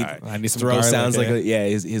 right, he- all he- right. I need some Throw garlic, sounds like yeah.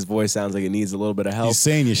 his voice sounds like it needs a little bit of help. He's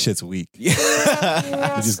saying your shit's weak.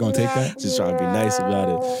 Yeah. You just gonna take that? Just trying to be nice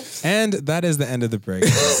about it. And that is the end of the break.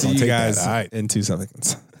 See Don't you take that. guys All right. in 2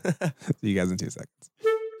 seconds. See you guys in 2 seconds.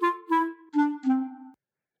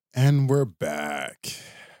 And we're back.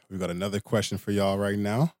 We've got another question for y'all right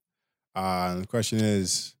now. The question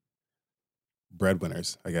is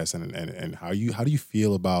breadwinners, I guess, and how do you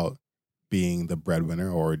feel about being the breadwinner,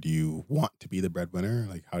 or do you want to be the breadwinner?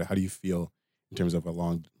 Like how do you feel in terms of a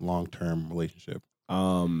long term relationship? You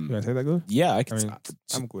want to take that, Glue? Yeah, I I can. mean,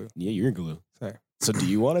 I'm Glue. yeah, you're glue. Sorry. So do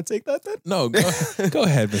you want to take that then? No, go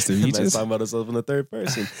ahead, Mr. Man's Beaches. talking about himself in the third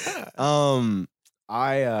person.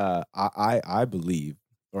 I believe,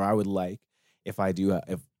 or I would like, if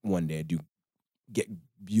one day I do get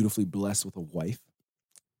beautifully blessed with a wife,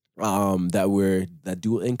 that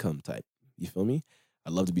dual income type. You feel me?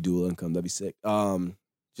 I'd love to be dual income. That'd be sick.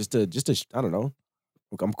 Just to I don't know.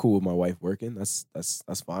 Look, I'm cool with my wife working. That's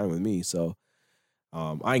fine with me. So,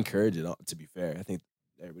 I encourage it. To be fair, I think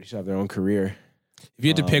everybody should have their own career. If you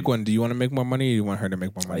had to pick Um, one, do you want to make more money or do you want her to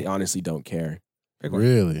make more money? I honestly don't care. Pick one.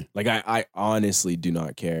 Really? Like I honestly do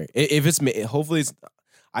not care. If it's hopefully it's.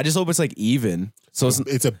 I just hope it's like even. So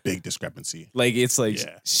It's a big discrepancy. it's like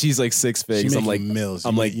Yeah. she's like 6 She figs. I'm like making mills.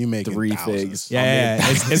 I'm like you make 3 thousands. figs. Yeah,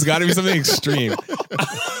 it's got to be something extreme.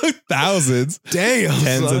 Thousands. damn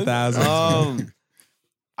Tens son. of thousands.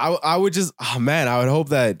 I would just I would hope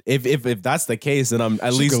that if that's the case, then I'm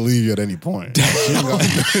at She least could leave you at any point. She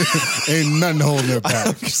ain't, ain't nothing holding her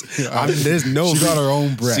back. there's no She got her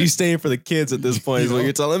own bread. She's staying for the kids at this point. Is You what know?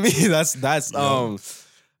 you're telling me? That's Yeah.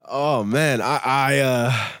 Oh man,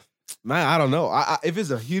 man, I don't know. If it's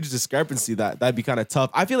a huge discrepancy, that'd be kind of tough.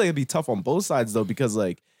 I feel like it'd be tough on both sides though, because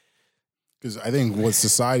like Because I think what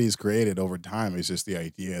society has created over time is just the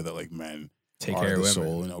idea that like men Take are care the of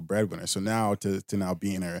women. sole, breadwinner. So now to now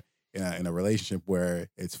be in a relationship where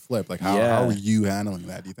it's flipped, like how Yeah. are you handling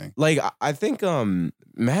that? Do you think? like I think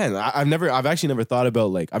man, I've actually never thought about it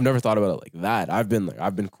like that. I've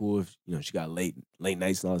been cool if she got late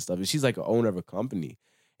nights and all that stuff. If she's like an owner of a company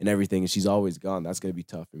and everything, and she's always gone, that's gonna be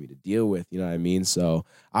tough for me to deal with. You know what I mean? So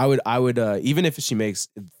I would even if she makes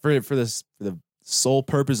for the sole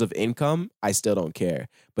purpose of income, I still don't care.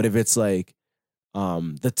 But if it's like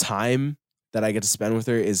the time that I get to spend with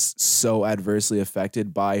her is so adversely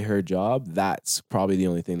affected by her job, that's probably the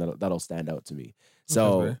only thing that'll stand out to me.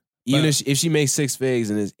 So fair. even But- if she makes 6 figs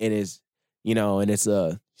and is and it's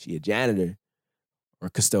she a janitor or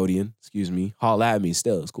custodian, excuse me, holla at me.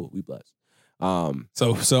 Still, it's cool. We blessed.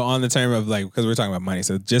 So on the term of like, because we're talking about money,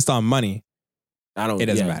 so just on money, I don't. It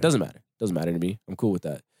doesn't matter. It doesn't matter. Doesn't matter to me. I'm cool with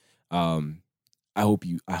that. I hope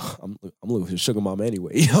you. I'm looking for sugar mama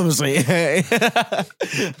anyway. You know what I'm saying?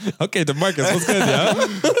 okay, DeMarcus, what's good,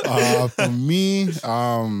 yo? For me,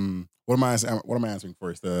 what am I answering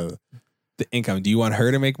first? The income. Do you want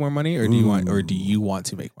her to make more money, or do you want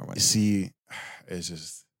to make more money? See, it's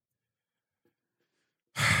just.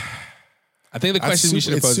 I think the question we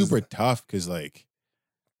should have It's posed is- super tough because like,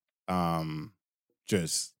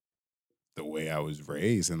 just the way I was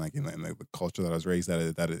raised and like in the culture that I was raised, I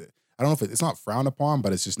don't know if it's not frowned upon,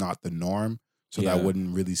 but it's just not the norm. So Yeah. that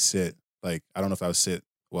wouldn't really sit like I don't know if that would sit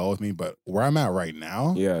well with me, but where I'm at right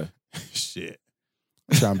now, Yeah. shit.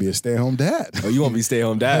 I'm trying to be a stay-at-home dad. Oh, you want to be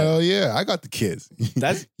stay-home dad? Hell yeah, I got the kids.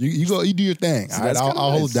 That's you go, you do your thing. So All right, that's I'll kinda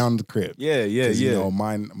hold nice. it down to the crib. yeah. 'Cause, you know,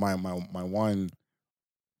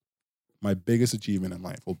 my biggest achievement in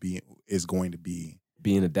life is going to be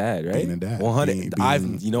Being a dad, right? being a dad.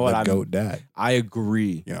 100. You know what? I'm goat dad. I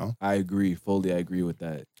agree. You know, I agree fully. I agree with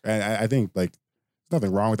that. and I think like there's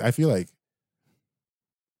nothing wrong with. I feel like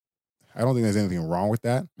I don't think there's anything wrong with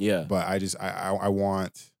that. Yeah. But I just I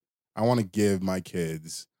want to give my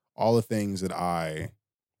kids all the things that I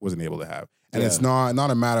wasn't able to have, and it's not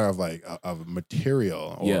a matter of like of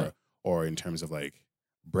material or in terms of like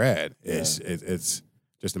bread. It's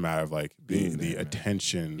just a matter of like the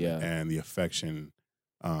attention and the affection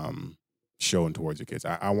shown towards your kids.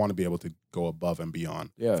 I want to be able to go above and beyond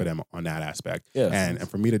for them on that aspect. Yeah. And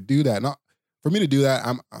for me to do that,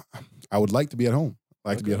 I would like to be at home. I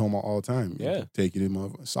like to be at home all the time. Yeah. Take you to my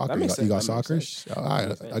soccer. That makes You got sense. That soccer? makes sense. All right,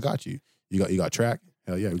 That makes I got you. You got track?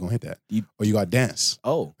 Hell yeah, we're gonna hit that. Or you got dance.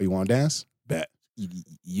 Oh, Or you want to dance? Bet.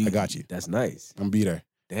 you, I got you. That's nice. I'm gonna be there.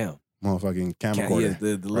 Damn. Motherfucking camcorder.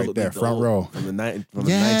 The right there, front old- row. from the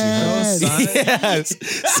Yes. 1900s. Yes.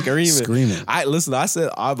 Screaming. Screaming.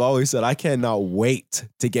 I've always said I cannot wait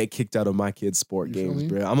to get kicked out of my kids' sport You feel games, me?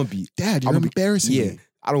 bro. I'm gonna be. Dad, you're I'm gonna be- embarrassing Yeah. me.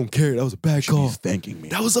 I don't care. That was a bad You should be call. thanking me.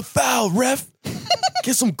 That was a foul, ref.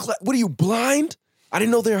 Get some. What are you, blind? I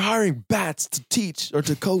didn't know they were hiring bats to teach or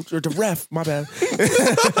to coach or to ref. My bad.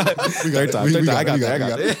 Third time. I got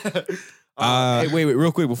that. Hey, wait,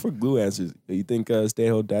 real quick before Glue answers. You think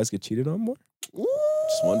stay-at-home dads get cheated on more?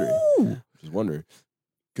 Just wondering.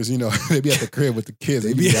 Because, you know, they be at the crib with the kids.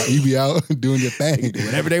 They You be out doing your They thing. can do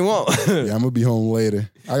whatever they want. Yeah, I'm going to be home later.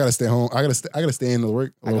 I got to stay home. I gotta stay in the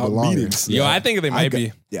work a I little got bit longer. meetings. Yo, I think they might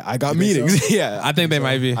be. Yeah, I got You think meetings. so? Yeah, I think they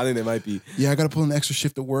might be. I think they might be. Yeah, I got to pull an extra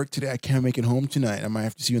shift at work today. I can't make it home tonight. I might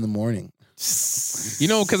have to see you in the morning. You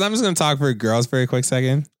know, because I'm just gonna talk for girls for a quick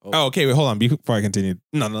second. Oh, okay. Wait, hold on. Before I continue,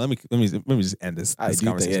 no. Let me just end this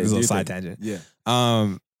conversation. This little side tangent. Yeah.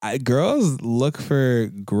 Girls look for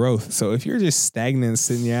growth. So if you're just stagnant,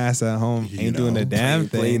 sitting your ass at home, You ain't doing know, the damn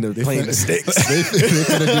playing thing, playing the sticks. They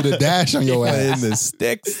finna do the dash on your playing ass. the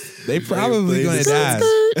sticks, they probably Playing gonna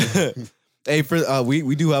the dash. Hey, for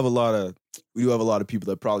we do have a lot of people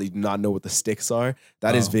that probably do not know what the sticks are.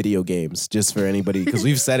 That is Oh. video games, just for anybody, because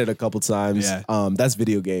we've said it a couple times. Yeah. That's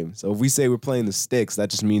video games. So if we say we're playing the sticks, that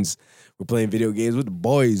just means we're playing video games with the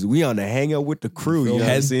boys. We on the hangout with the crew. You know what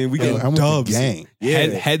I'm saying? We Yo, get I'm with the dubs. gang. Yeah,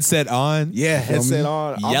 Headset on. yeah, feel headset me?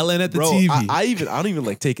 on, Yelling at the bro, TV. I don't even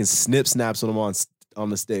like taking snaps when I'm on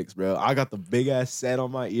the sticks, bro. I got the big ass set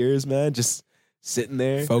on my ears, man. Just sitting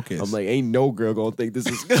there. Focus. I'm like, ain't no girl gonna think this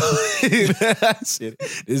is good. Shit,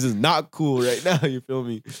 this is not cool right now. You feel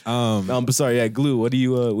me? But sorry, yeah, Glue. What do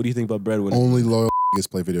you think about breadwinner? Only loyal niggas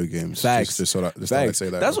play video games. Facts. Just thought I'd say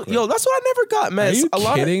that. That's real what, quick. yo. That's what I never got, man. Are you a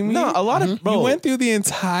lot kidding of, me? No, a lot of bro. You went through the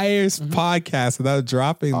entire podcast without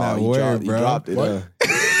dropping that he word, dropped, bro. He dropped it.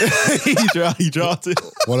 What? He dropped it.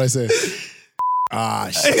 What'd I say?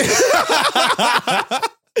 Shit.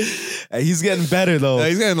 Hey, he's getting better though. No,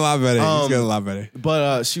 he's getting a lot better. He's Um, getting a lot better.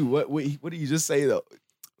 But shoot, what did you just say though?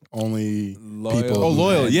 Only Loyal. people. Oh,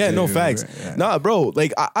 loyal. Yeah, no, Yeah, facts. yeah. Nah, bro.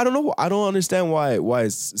 Like I don't know. I don't understand why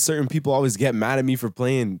certain people always get mad at me for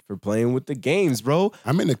playing with the games, bro.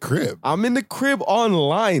 I'm in the crib. I'm in the crib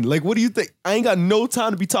online. Like, what do you think? I ain't got no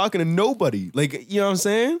time to be talking to nobody. Like, you know what I'm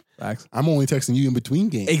saying? Facts. I'm only texting you in between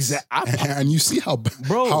games. Exactly. And you see how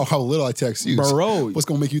little I text you. Bro. What's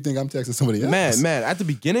gonna make you think I'm texting somebody else? Man, at the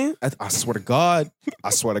beginning, I swear to God,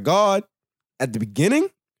 at the beginning,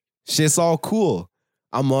 shit's all cool.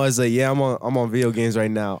 I'm always like, yeah, I'm on video games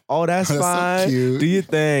right now. Oh, that's That's so fine. cute. Do your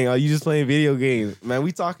thing. Oh, you just playing video games. Man,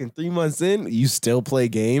 we talking 3 months in, you still play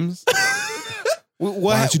games?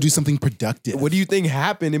 Why don't you do something productive? What do you think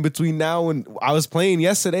happened in between now and I was playing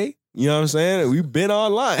yesterday? You know what I'm saying? We've been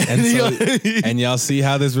online. And so- And y'all see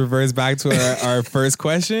how this reverts back to our first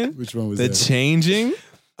question? Which one was The that? changing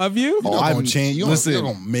of you? You're not gonna change. You're listen,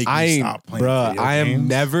 gonna make I me ain't, stop playing. bruh, video I am games.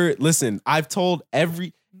 never. Listen, I've told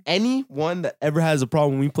anyone that ever has a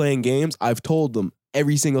problem with me playing games, I've told them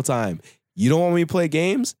every single time. You don't want me to play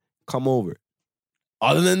games? Come over.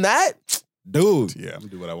 Other than that, dude, Yeah, I'm gonna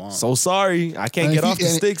do what I want. so sorry, I can't And get if off you- the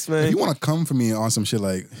and sticks, if man. you want to come for me on some shit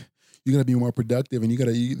like you gotta be more productive and you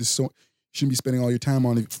shouldn't be spending all your time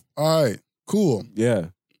on it. All right, cool. Yeah.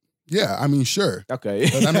 Yeah, I mean, sure. Okay.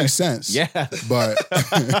 That makes sense. Yeah. But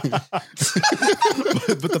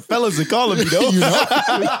but the fellas are calling me though. You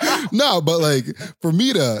know? No, but like for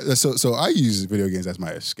me to so I use video games as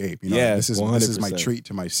my escape. You know, Yeah, this is my 100%. treat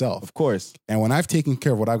to myself. Of course. And when I've taken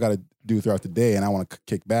care of what I've got to do throughout the day, and I want to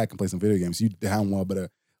kick back and play some video games. You damn well better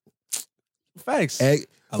Facts.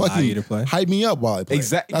 Allow you to play. hype me up while I play.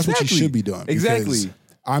 That's what you should be doing. Exactly.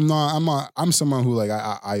 because I'm someone who like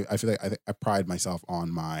I feel like I pride myself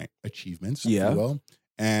on my achievements, if Yeah. you will.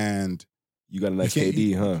 And You got a nice You can't-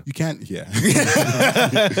 KD, huh? you can't, yeah.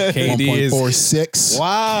 KD is 1.46.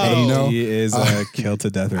 Wow. Let 'em know. He is a kill to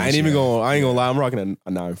death ratio. I ain't gonna lie. I'm rocking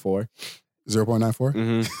a 9.4. 0.94?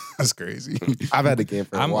 Mm-hmm. That's crazy. I've had the game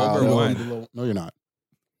for a I'm while. over No, one. No, you're not.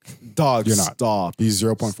 Dog, You're not. stop. He's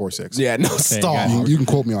 0.46. Yeah, no, got stop. it. You can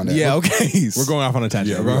quote me on that. Yeah, okay. We're going off on a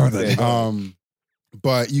tangent. Yeah, We're going off on a okay. tangent.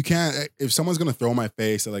 But you can't, if someone's gonna throw in my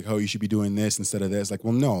face that like, oh, you should be doing this instead of this. Like,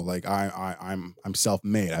 well, no, like I'm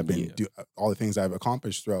self-made. I've been all the things I've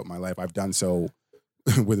accomplished throughout my life. I've done so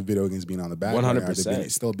with video games being on the back. 100%.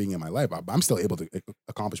 Still being in my life. I'm still able to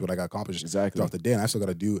accomplish what I got accomplished Exactly. throughout the day, and I still got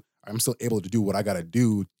to do. I'm still able to do what I got to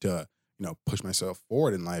do to push myself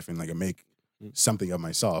forward in life and like make something of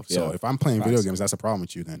myself. So Yeah. if I'm playing video Facts. games, that's a problem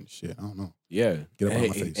with you. Then shit, I don't know. Yeah. Get up on my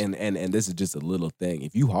Hey, face. And this is just a little thing.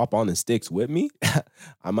 If you hop on the sticks with me,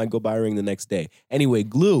 I might go buy a ring the next day. Anyway,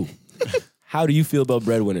 Glue, how do you feel about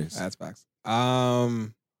breadwinners? That's facts.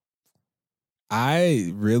 I'm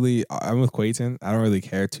with Quayton. I don't really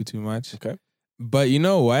care too much. Okay. But you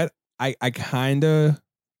know what? I kind of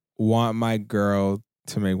want my girl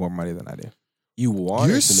to make more money than I do. You want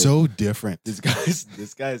You're her to make- so different. this guy's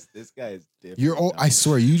different. You're all, I dog.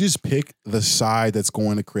 swear, you just pick the side that's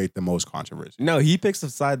going to create the most controversy. No, he picks a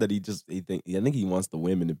side that I think he wants the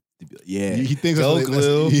women to be like, yeah. He thinks Go that's what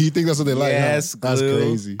Glue. he thinks that's what they like. huh? Yes, That's Glue.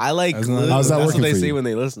 crazy. I like How's Glue. that That's what working they for say you? when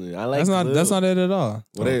they listen. I like That's not it at all.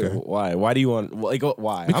 What Okay. Why? Why do you want? Like,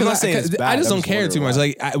 why? Because I'm not saying it's bad. I just I'm don't care wondering too much.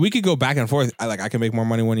 why. Like we could go back and forth. I can make more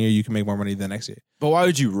money one year. You can make more money the next year. But why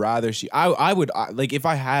would you rather I would like if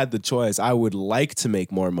I had the choice, I would like to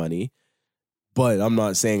make more money, but I'm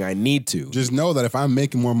not saying I need to. Just know that if I'm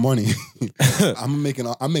making more money, I'm making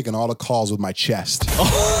all the calls with my chest.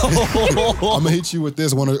 I'm gonna hit you with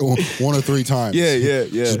this one or three times. yeah.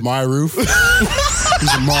 This is my roof.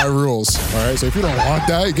 These are my rules. All right. So if you don't want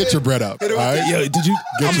that, get your bread up. All right. Yo, did you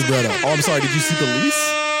Get your bread up. Oh, I'm sorry. Did you see the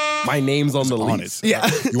lease? My name's on the On lease. it. Yeah.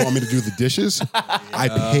 You want me to do the dishes? I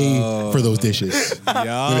pay for those dishes. You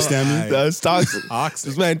understand me? That's toxic.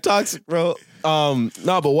 This man toxic, bro. No,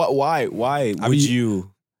 but why would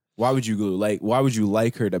you Glue? Like, why would you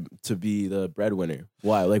like her to be the breadwinner?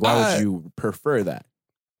 Why? Like, why would you prefer that?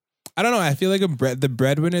 I don't know. I feel like the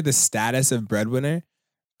breadwinner, the status of breadwinner,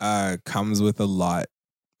 comes with a lot,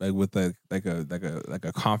 like with a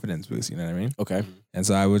confidence boost. You know what I mean? Okay. And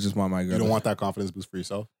so I would just want my girl. You don't to- want that confidence boost for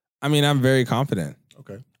yourself? I mean, I'm very confident.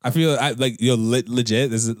 Okay. I feel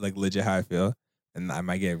legit. This is like legit how I feel, and I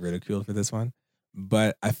might get ridiculed for this one,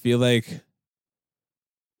 but I feel like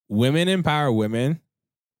women empower women,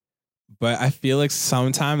 but I feel like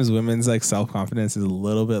sometimes women's like self-confidence is a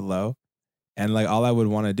little bit low, and like all I would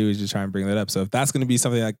want to do is just try and bring that up. So if that's going to be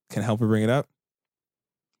something that can help her bring it up,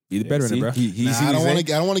 be the breadwinner, bro. I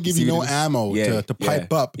don't want to give you no ammo Yeah, to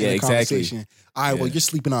pipe up in Yeah, the exactly. conversation. All right, well, Yeah. you're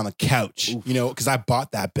sleeping on a couch, because I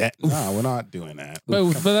bought that bet. No, we're not doing that.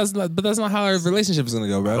 But that's not how our relationship is going to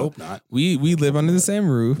go, I bro. hope not. We live under the same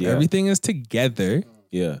roof. Yeah. Everything is together,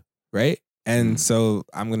 Yeah. right? And so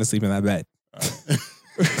I'm going to sleep in that bed.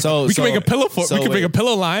 So We can make a pillow fort. so We can make wait. a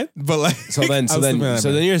pillow line, but like So then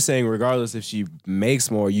you're saying regardless if she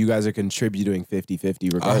makes more, you guys are contributing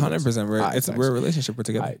 50-50 regardless. 100%. We're Alright, we're a relationship. We're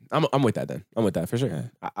together. Alright, I'm with that then. I'm with that for sure.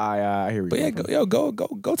 Yeah. I hear you. But yeah,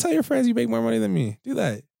 go tell your friends you make more money than me. Do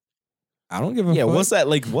that. I don't give a Yeah, fuck. what's that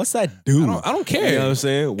like? What's that do? I don't care. You know what I'm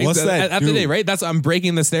saying? What's Exactly. that At the do? day, right? I'm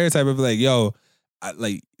breaking the stereotype of like, yo,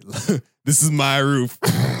 this is my roof.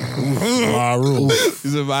 My rules.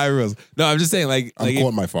 These are my rules. No, I'm just saying, like I'm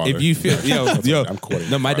quoting my father. if you feel, yo, I'm quoting.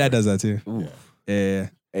 no, my dad does that too. Ooh. Yeah,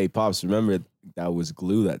 Hey, pops, remember that was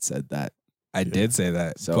Glue that said that. I did say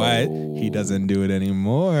that, So- but he doesn't do it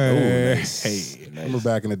anymore. Oh, nice. Hey, I remember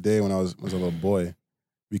back in the day when I was a little boy,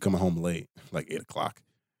 we coming home late, like 8:00,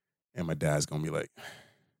 and my dad's gonna be like,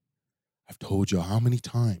 "I've told you how many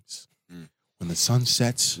times Mm. when the sun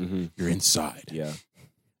sets, Mm-hmm. you're inside. Yeah.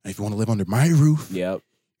 And if you want to live under my roof, Yep.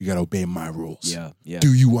 you gotta obey my rules. Yeah. Yeah.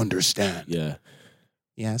 Do you understand? Yeah.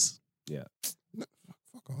 Yes. Yeah.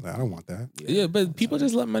 Fuck all that. I don't want that. yeah, but people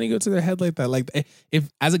just let money go to their head like that. Like, if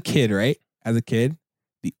as a kid, right? As a kid,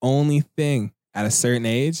 the only thing at a certain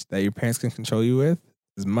age that your parents can control you with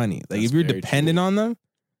is money. Like, That's if you're very dependent true. on them,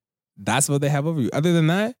 that's what they have over you. Other than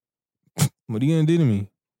that, what are you gonna do to me?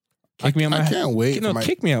 Kick me out my I can't wait. for my,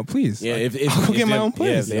 kick me out, please. Yeah. If I'll go if get my they- own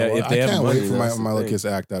place. Yeah, if they I have can't money, wait for that's the my little thing. kids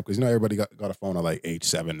to act up because everybody got a phone at like age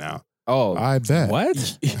 7 now. Oh, I bet.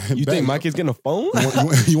 What? you think my kid's getting a phone?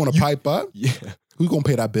 You want to pipe up? Yeah. Who's gonna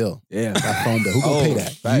pay that bill? Yeah. That phone bill. Who's gonna pay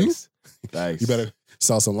that? Thanks. Thanks. You better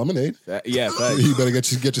sell some lemonade. Yeah, thanks. You better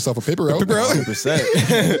get yourself a paper route.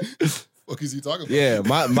 100%. What is he talking about? Yeah,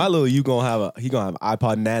 my little he gonna have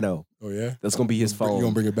iPod Nano. Oh yeah. That's gonna be his phone. You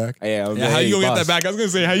gonna bring it back? Yeah, I'm Yeah, like, how you hey, gonna get boss, that back? I was gonna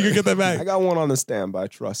say, how you gonna get that I back? got one on the standby.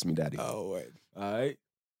 Trust me, daddy. Oh wait. All right.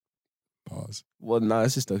 Pause. Well, nah,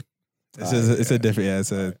 it's just a. It's a different. Yeah,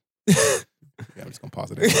 it's a. Yeah, I'm just gonna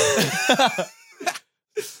pause it. There.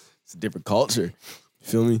 It's a different culture.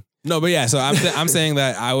 Feel me? No, but yeah. So I'm saying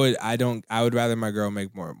that I would rather my girl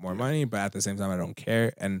make more money, but at the same time I don't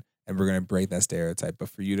care, and we're gonna break that stereotype. But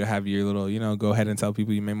for you to have your little, go ahead and tell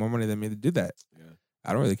people you make more money than me to do that. Yeah.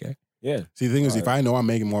 I don't really care. Yeah. See, the thing is, if Alright. I know I'm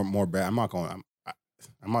making more bad, I'm not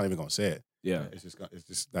even gonna say it. Yeah.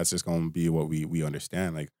 That's just gonna be what we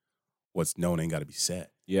understand. Like, what's known ain't got to be said.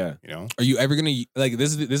 Yeah. You know? Are you ever gonna like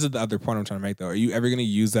this is the other point I'm trying to make though? Are you ever gonna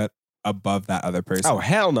use that above that other person? Oh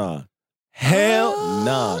hell nah. Hell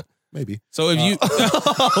nah. Maybe So if you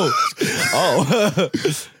Oh.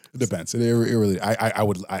 it depends. It really. I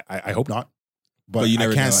would. I hope not. But you I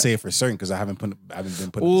never can't know it. say it for certain because I haven't been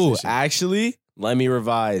put in a Ooh, position. actually, let me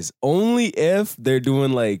revise. Only if they're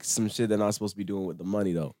doing like some shit they're not supposed to be doing with the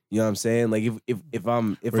money, though. You know what I'm saying? Like if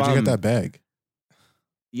I'm Where'd you get that bag?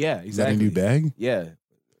 Yeah, Is that a exactly. new bag? Yeah,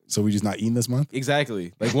 So we just not eating this month?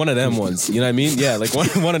 exactly. Like one of them ones. You know what I mean? Yeah, like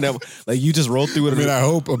one of them. Like you just roll through it. I mean, I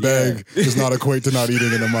hope a bag does not equate to not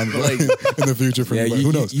eating in a month, Like- in the future for yeah, me. But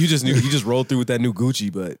who knows? You just roll through with that new Gucci,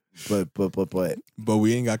 but but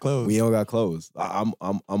we ain't got clothes. we don't got clothes.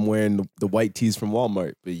 I'm wearing the white tees from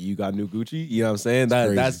Walmart, but you got new Gucci. You know what I'm saying?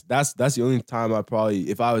 It's That's the only time I probably,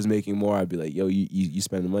 if I was making more, I'd be like, yo, you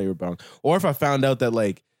spend the money around. Or if I found out that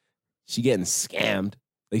like she getting scammed,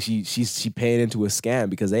 like she paying into a scam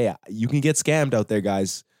because hey, you can get scammed out there,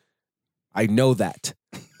 guys. I know that.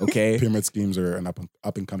 Okay. Pyramid schemes are an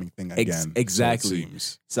up and coming thing again. exactly. So it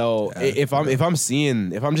seems. So Yeah, if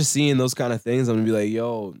I'm just seeing those kind of things, I'm gonna be like,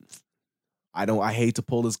 yo, I hate to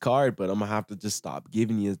pull this card, but I'm gonna have to just stop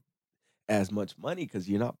giving you as much money because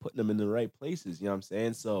you're not putting them in the right places. You know what I'm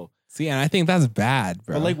saying? So, See, and I think that's bad,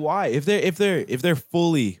 bro. but like, why? If they're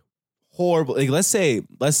fully horrible, like let's say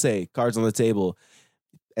cards on the table,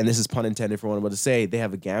 and this is pun intended for one, but to say they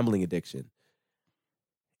have a gambling addiction,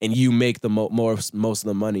 and you make the most of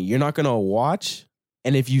the money, you're not gonna watch.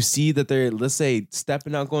 And if you see that they're, let's say,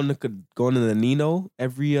 stepping out, going to the Nino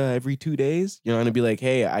every 2 days, you're not gonna be like,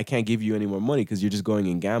 hey, I can't give you any more money because you're just going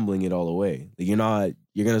and gambling it all away. Like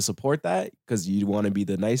you're gonna support that because you want to be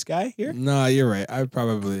the nice guy here. No, you're right. I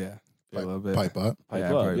probably a little bit. Pipe up. Pipe Yeah,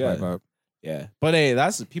 up, probably yeah. pipe up. Yeah, but hey,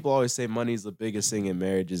 that's people always say money's the biggest thing in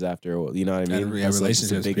marriages. After you know what I mean? And, yeah, That's, like, the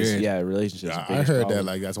relationships, biggest, period. yeah, relationships. Yeah, the I biggest heard that problem.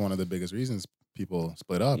 like that's one of the biggest reasons people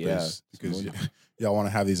split up Yeah, is because it's y'all want to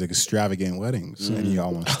have these like extravagant weddings and Mm.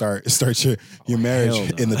 y'all want to start your Oh, marriage hell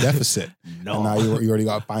no. in the deficit. no, And now you already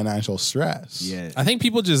got financial stress. yeah, I think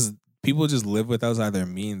people just live with outside their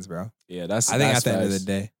means, bro. yeah. That's I think that's at the end of the facts.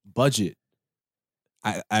 day, budget.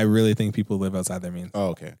 I really think people live outside their means. Oh,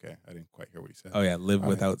 okay. I didn't quite hear what he said. Oh yeah, live All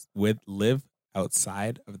right. live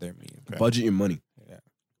outside of their means. Okay. Budget your money. Yeah.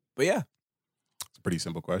 But yeah, It's a pretty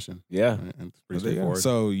simple question. yeah. And it's pretty There you go. straightforward.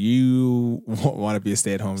 So you want to be a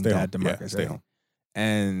stay-at-home Stay home. dad to Yeah, Marcus, stay right? home.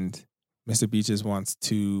 And Mr. Beaches wants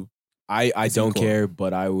to. I It's don't equal. care,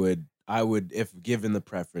 but I would if given the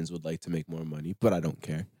preference would like to make more money, but I don't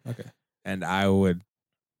care. Okay. And I would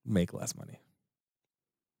make less money.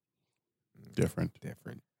 Different.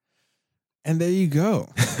 And there you go.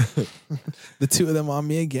 The two of them on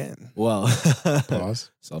me again. Well,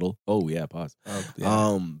 Pause. subtle. Oh yeah, pause.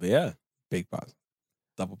 Yeah. But yeah, Big pause.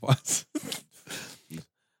 Double pause.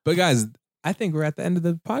 But guys, I think we're at the end of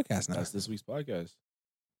the podcast now. that's this week's podcast.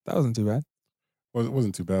 That wasn't too bad. It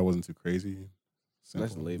wasn't too bad. Wasn't too crazy.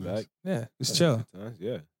 Nice Simple, and laid nice. back. Yeah, just That's chill. good times,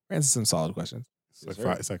 yeah. Answer some solid questions. It's like Yes,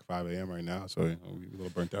 sir. it's like 5 a.m. right now, so we're a little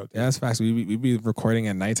burnt out. Yeah, that's facts. We be recording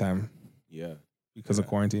at nighttime Yeah. because of Yeah.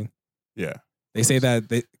 quarantine. Yeah. They say that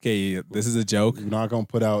this is a joke. We're not gonna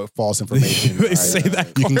put out false information. They all right? say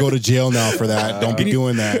that. You can go to jail now for that. Don't be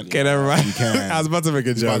doing that. Okay, never mind. You can. I was about to make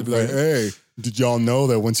a He's about joke. to be like, hey, did y'all know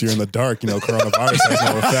that once you're in the dark, coronavirus has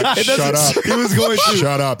no effect? It Shut doesn't- up. He was going to.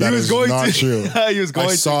 Shut up. That was is going not to. true. He was going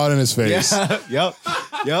I to. saw it in his face. Yeah.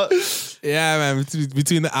 Yep. Yeah, man.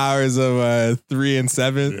 Between the hours of 3 and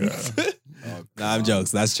 7. Yeah. Nah, I'm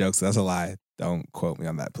jokes. That's jokes. That's a lie. Don't quote me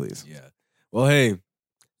on that, please. Yeah. Well, hey,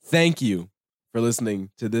 thank you for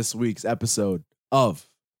listening to this week's episode of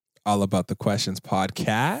All About the Questions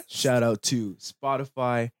podcast. Shout out to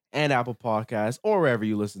Spotify and Apple Podcasts or wherever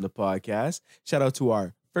you listen to podcasts. Shout out to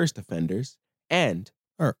our first offenders and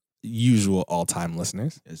usual all-time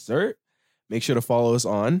listeners. Yes, sir. Make sure to follow us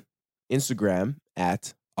on Instagram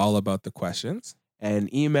at All About the Questions.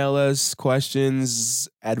 and email us questions,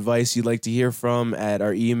 advice you'd like to hear from at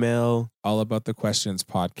our email.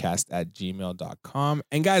 allaboutthequestionspodcast@gmail.com.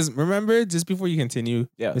 And guys, remember, just before you continue,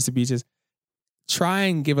 Yeah. Mr. Beaches, try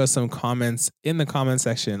and give us some comments in the comment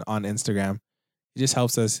section on Instagram. It just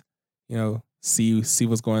helps us, see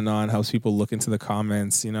what's going on, helps people look into the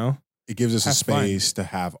comments, It gives us a Have fun. space to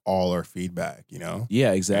have all our feedback,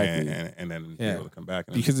 Yeah, exactly. and then be Yeah. able to come back.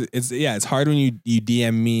 And Because it's hard when you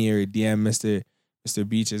DM me or DM Mr.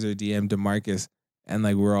 Beaches or DM DeMarcus and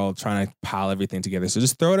like we're all trying to pile everything together. So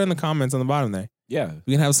just throw it in the comments on the bottom there. Yeah.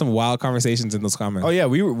 We can have some wild conversations in those comments. Oh yeah,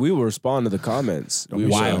 we will respond to the comments. Don't be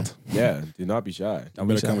Wild. shy. Yeah, do not be shy. You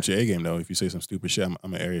better come with your A game though. If you say some stupid shit, I'm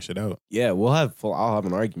gonna air your shit out. Yeah, I'll have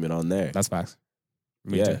an argument on there. That's facts.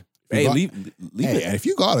 Me yeah. too. Hey, You got- leave Hey, it. and if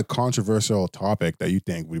you got a controversial topic that you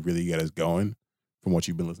think would really get us going from what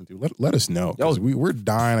you've been listening to, let us know. 'Cause we're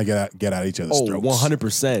dying to get at each other's Oh, throats.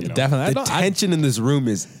 100%. You know? Definitely. The tension in this room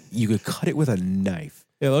is you could cut it with a knife,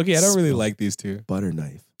 Loki, I don't really like these two. butter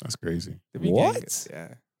knife. That's crazy. They be What? gangers.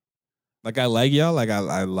 Yeah. Like I like y'all, like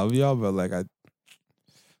I love y'all, but like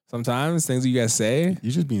sometimes things you guys say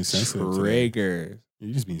You're just being sensitive today. triggers.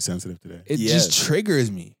 You're just being sensitive today. It Yeah. just triggers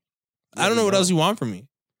me. I don't know what else you want from me.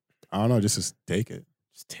 I don't know. Just take it.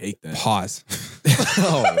 Just take that. Pause.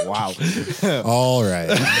 Oh wow. All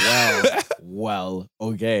right. Well,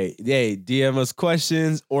 okay. Hey, DM us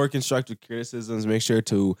questions or constructive criticisms. Make sure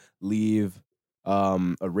to leave a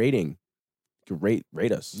rating. You can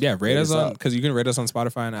rate us. Yeah, rate us on up. because you can rate us on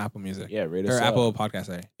Spotify and Apple Music. Yeah, rate us Or up. Apple Podcast.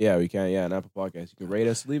 Sorry. Yeah, we can. Yeah, an Apple Podcast. You can rate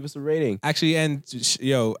us. Leave us a rating. Actually, and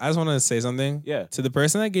yo, I just want to say something Yeah. to the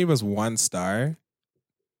person that gave us 1 star.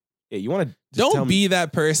 Yeah, you want to Don't be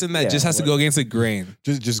that person that Yeah, just has to what- go against the grain.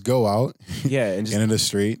 Just go out Yeah, and just into the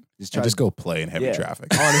street just and try just go play in heavy Yeah. traffic.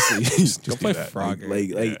 honestly. Just Go do play that. Frogger.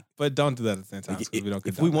 like, But don't do that at the same time. like, 'Cause we don't if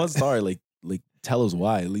condone we that. want star, like tell us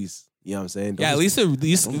why at least. You know what I'm saying? Don't Yeah, just- at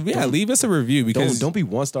least don't- leave us a review because don't be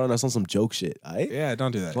 1 star and us on some joke shit. All right? yeah,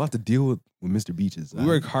 don't do that. We'll have to deal with Mr. Beaches. We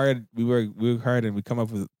work hard. We work hard, and we come up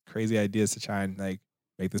with crazy ideas to try and like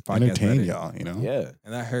make this podcast Entertain better. y'all, you know? Yeah,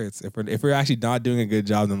 And that hurts. If we're actually not doing a good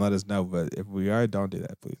job, then let us know. But if we are, don't do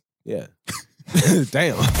that, please. yeah.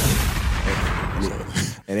 Damn.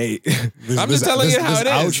 And hey, I'm just telling you how this it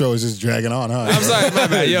is. outro is just dragging on, huh? I'm sorry, my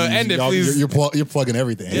bad. Yo, end it, Y'all- please. You're plugging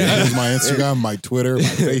everything. Yeah. Here's my Instagram, my Twitter, my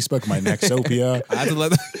Facebook, my Nexopia. I had to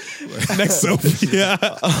let next Sophia.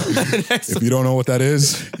 If you don't know what that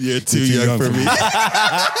is, You're too young for me.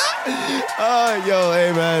 yo,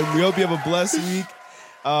 hey man, we hope you have a blessed week.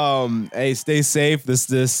 Hey, stay safe. This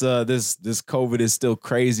COVID is still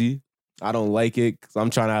crazy. I don't like it because I'm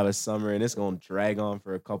trying to have a summer and it's gonna drag on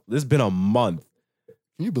for a couple. This has been a month.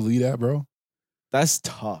 Can you believe that, bro? That's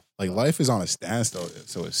tough. Like life is on a standstill,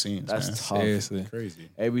 so it seems. That's man. tough. Seriously. Crazy.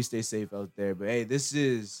 Hey, we stay safe out there. But hey, this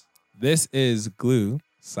is Glue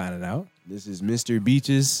signing out. Mr.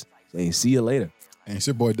 Beaches saying see you later. And it's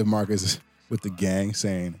your boy DeMarcus with the gang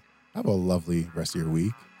saying, have a lovely rest of your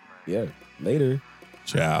week. Yeah, later.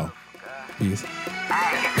 Ciao. Peace.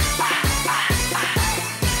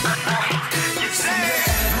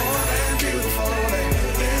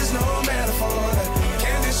 There's no metaphor that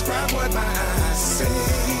can describe what my eyes see.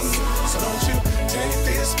 So don't you take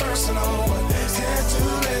this personal, but had to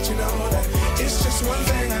let you know that it's just one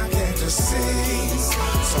thing I can't just see.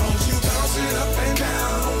 So don't you bounce it up and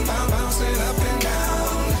down, bounce it up and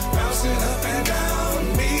down, bounce it up and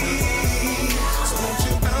down me. So don't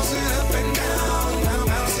you bounce it up and down,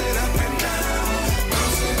 bounce it up and down,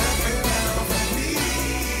 bounce it up and down for me.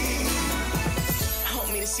 I don't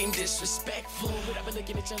mean to seem disrespectful, but I've been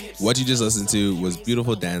looking at your hips. What you just listened to was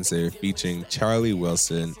Beautiful Dancer featuring Charlie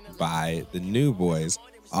Wilson by the New Boys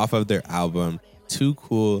off of their album Too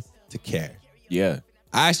Cool to Care. Yeah.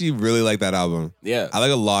 I actually really like that album. Yeah. I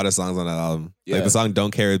like a lot of songs on that album. Yeah. Like the song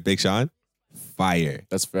Don't Care with Big Sean, fire,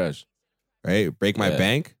 That's fresh. right? Break My Yeah.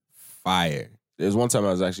 Bank, fire. There's one time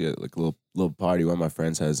I was actually at like a little party. One of my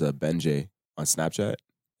friends has Benjay on Snapchat.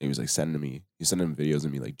 He was like sending him videos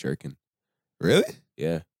of me like jerking. Really?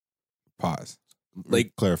 Yeah. Pause.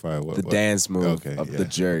 Like clarify what the dance move Okay, of yeah. the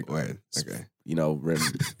jerk. Word. Okay. You know,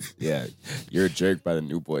 yeah, you're a jerk by the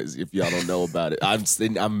New Boys. If y'all don't know about it,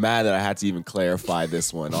 I'm mad that I had to even clarify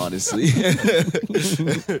this one, honestly.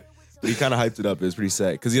 But he kind of hyped it up. It was pretty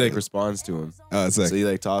sick because he like responds to him. Oh, it's So like, he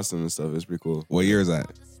like tossed him and stuff. It was pretty cool. what year is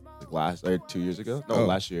that? Like 2 years ago? No, Oh.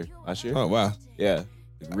 last year. Oh, wow. Yeah,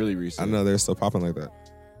 like really I recent. didn't know they're still popping like that.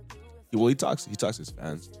 Well, he talks to his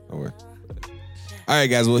fans. No word. All right,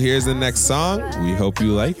 guys. Well, here's the next song. We hope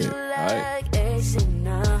you like it. right. Like AC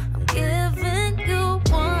now.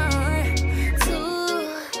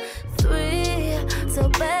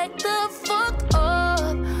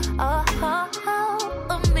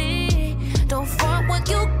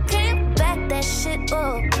 you can't back that shit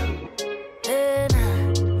up.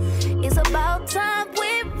 And it's about time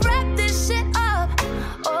we wrap this shit up.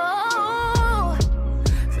 Oh,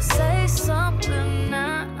 so say something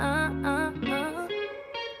now.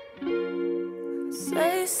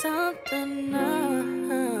 Say something now.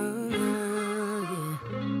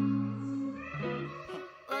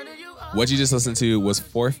 What you just listened to was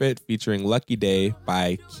Forfeit featuring Lucky Day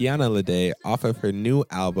by Kiana Lede off of her new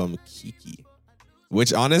album Kiki,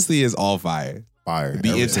 which honestly is all fire. Fire. The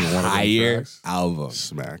Every single one of them entire tracks album.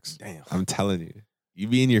 smacks. Damn. I'm telling you. You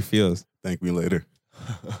be in your feels. Thank me later.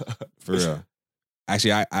 For real.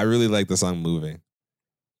 Actually, I really like the song Moving.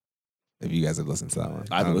 If you guys have listened to that one.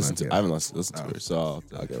 I haven't don't know listened if to. you I haven't listened to it, so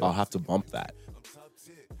I'll have to bump that.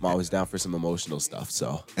 I'm always down for some emotional stuff.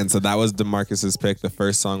 So And so that was DeMarcus's pick. The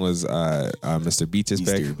first song was Mr. Beach's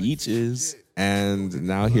pick. Mr. Beaches. And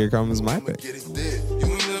now here comes my pick. Get it dead. You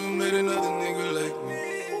ain't never met another nigga like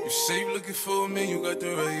me. You say you looking for me, you got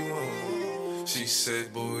the right one. She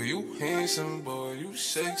said, boy, you handsome, boy, you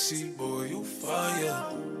sexy, boy, you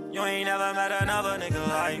fire. You ain't never met another nigga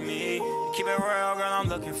like me. Keep it real, girl, I'm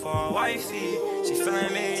looking for a wifey. She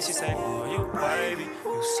feeling me, she say, boy, you baby.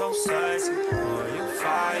 You so sexy, boy, you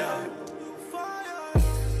fire.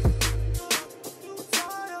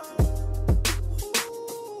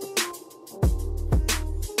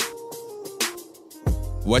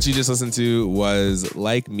 What you just listened to was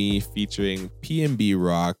Like Me featuring P&B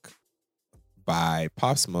Rock by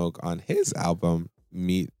Pop Smoke on his album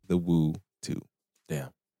Meet the Woo 2. Damn.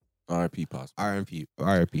 R.I.P. Pop.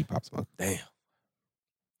 RIP Pop Smoke. Damn.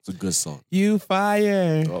 It's a good song. You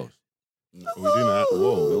fire. Oh, We do not.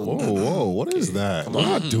 Whoa. What is that? Come We're on.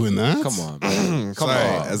 not doing that. come on, man. Come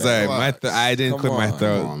sorry, on, man. sorry. I didn't Come clear my on.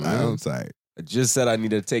 throat. Come on, man. I'm sorry. I just said I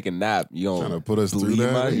needed to take a nap. You Trying to don't put us through bleed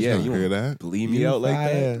that. my- You yeah, don't you hear don't that? bleed me out like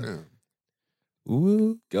that. Yeah.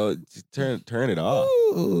 Ooh. Go turn it off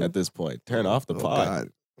Ooh. at this point. Turn off the Oh, pod. God.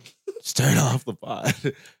 Just turn off the pod.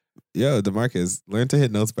 Yo, DeMarcus, learn to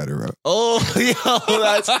hit notes better, bro. Oh, yo, he's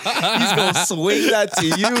gonna swing that to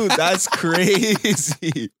you. That's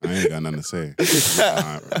crazy. I ain't got nothing to say.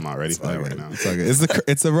 I'm not ready for that right now. It's okay.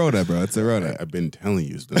 It's a Rhoda, bro. It's a Rhoda. I've been telling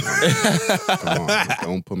you. Come on,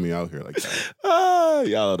 don't put me out here like that.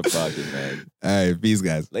 Y'all out of pocket, man. All right, peace,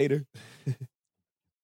 guys. Later.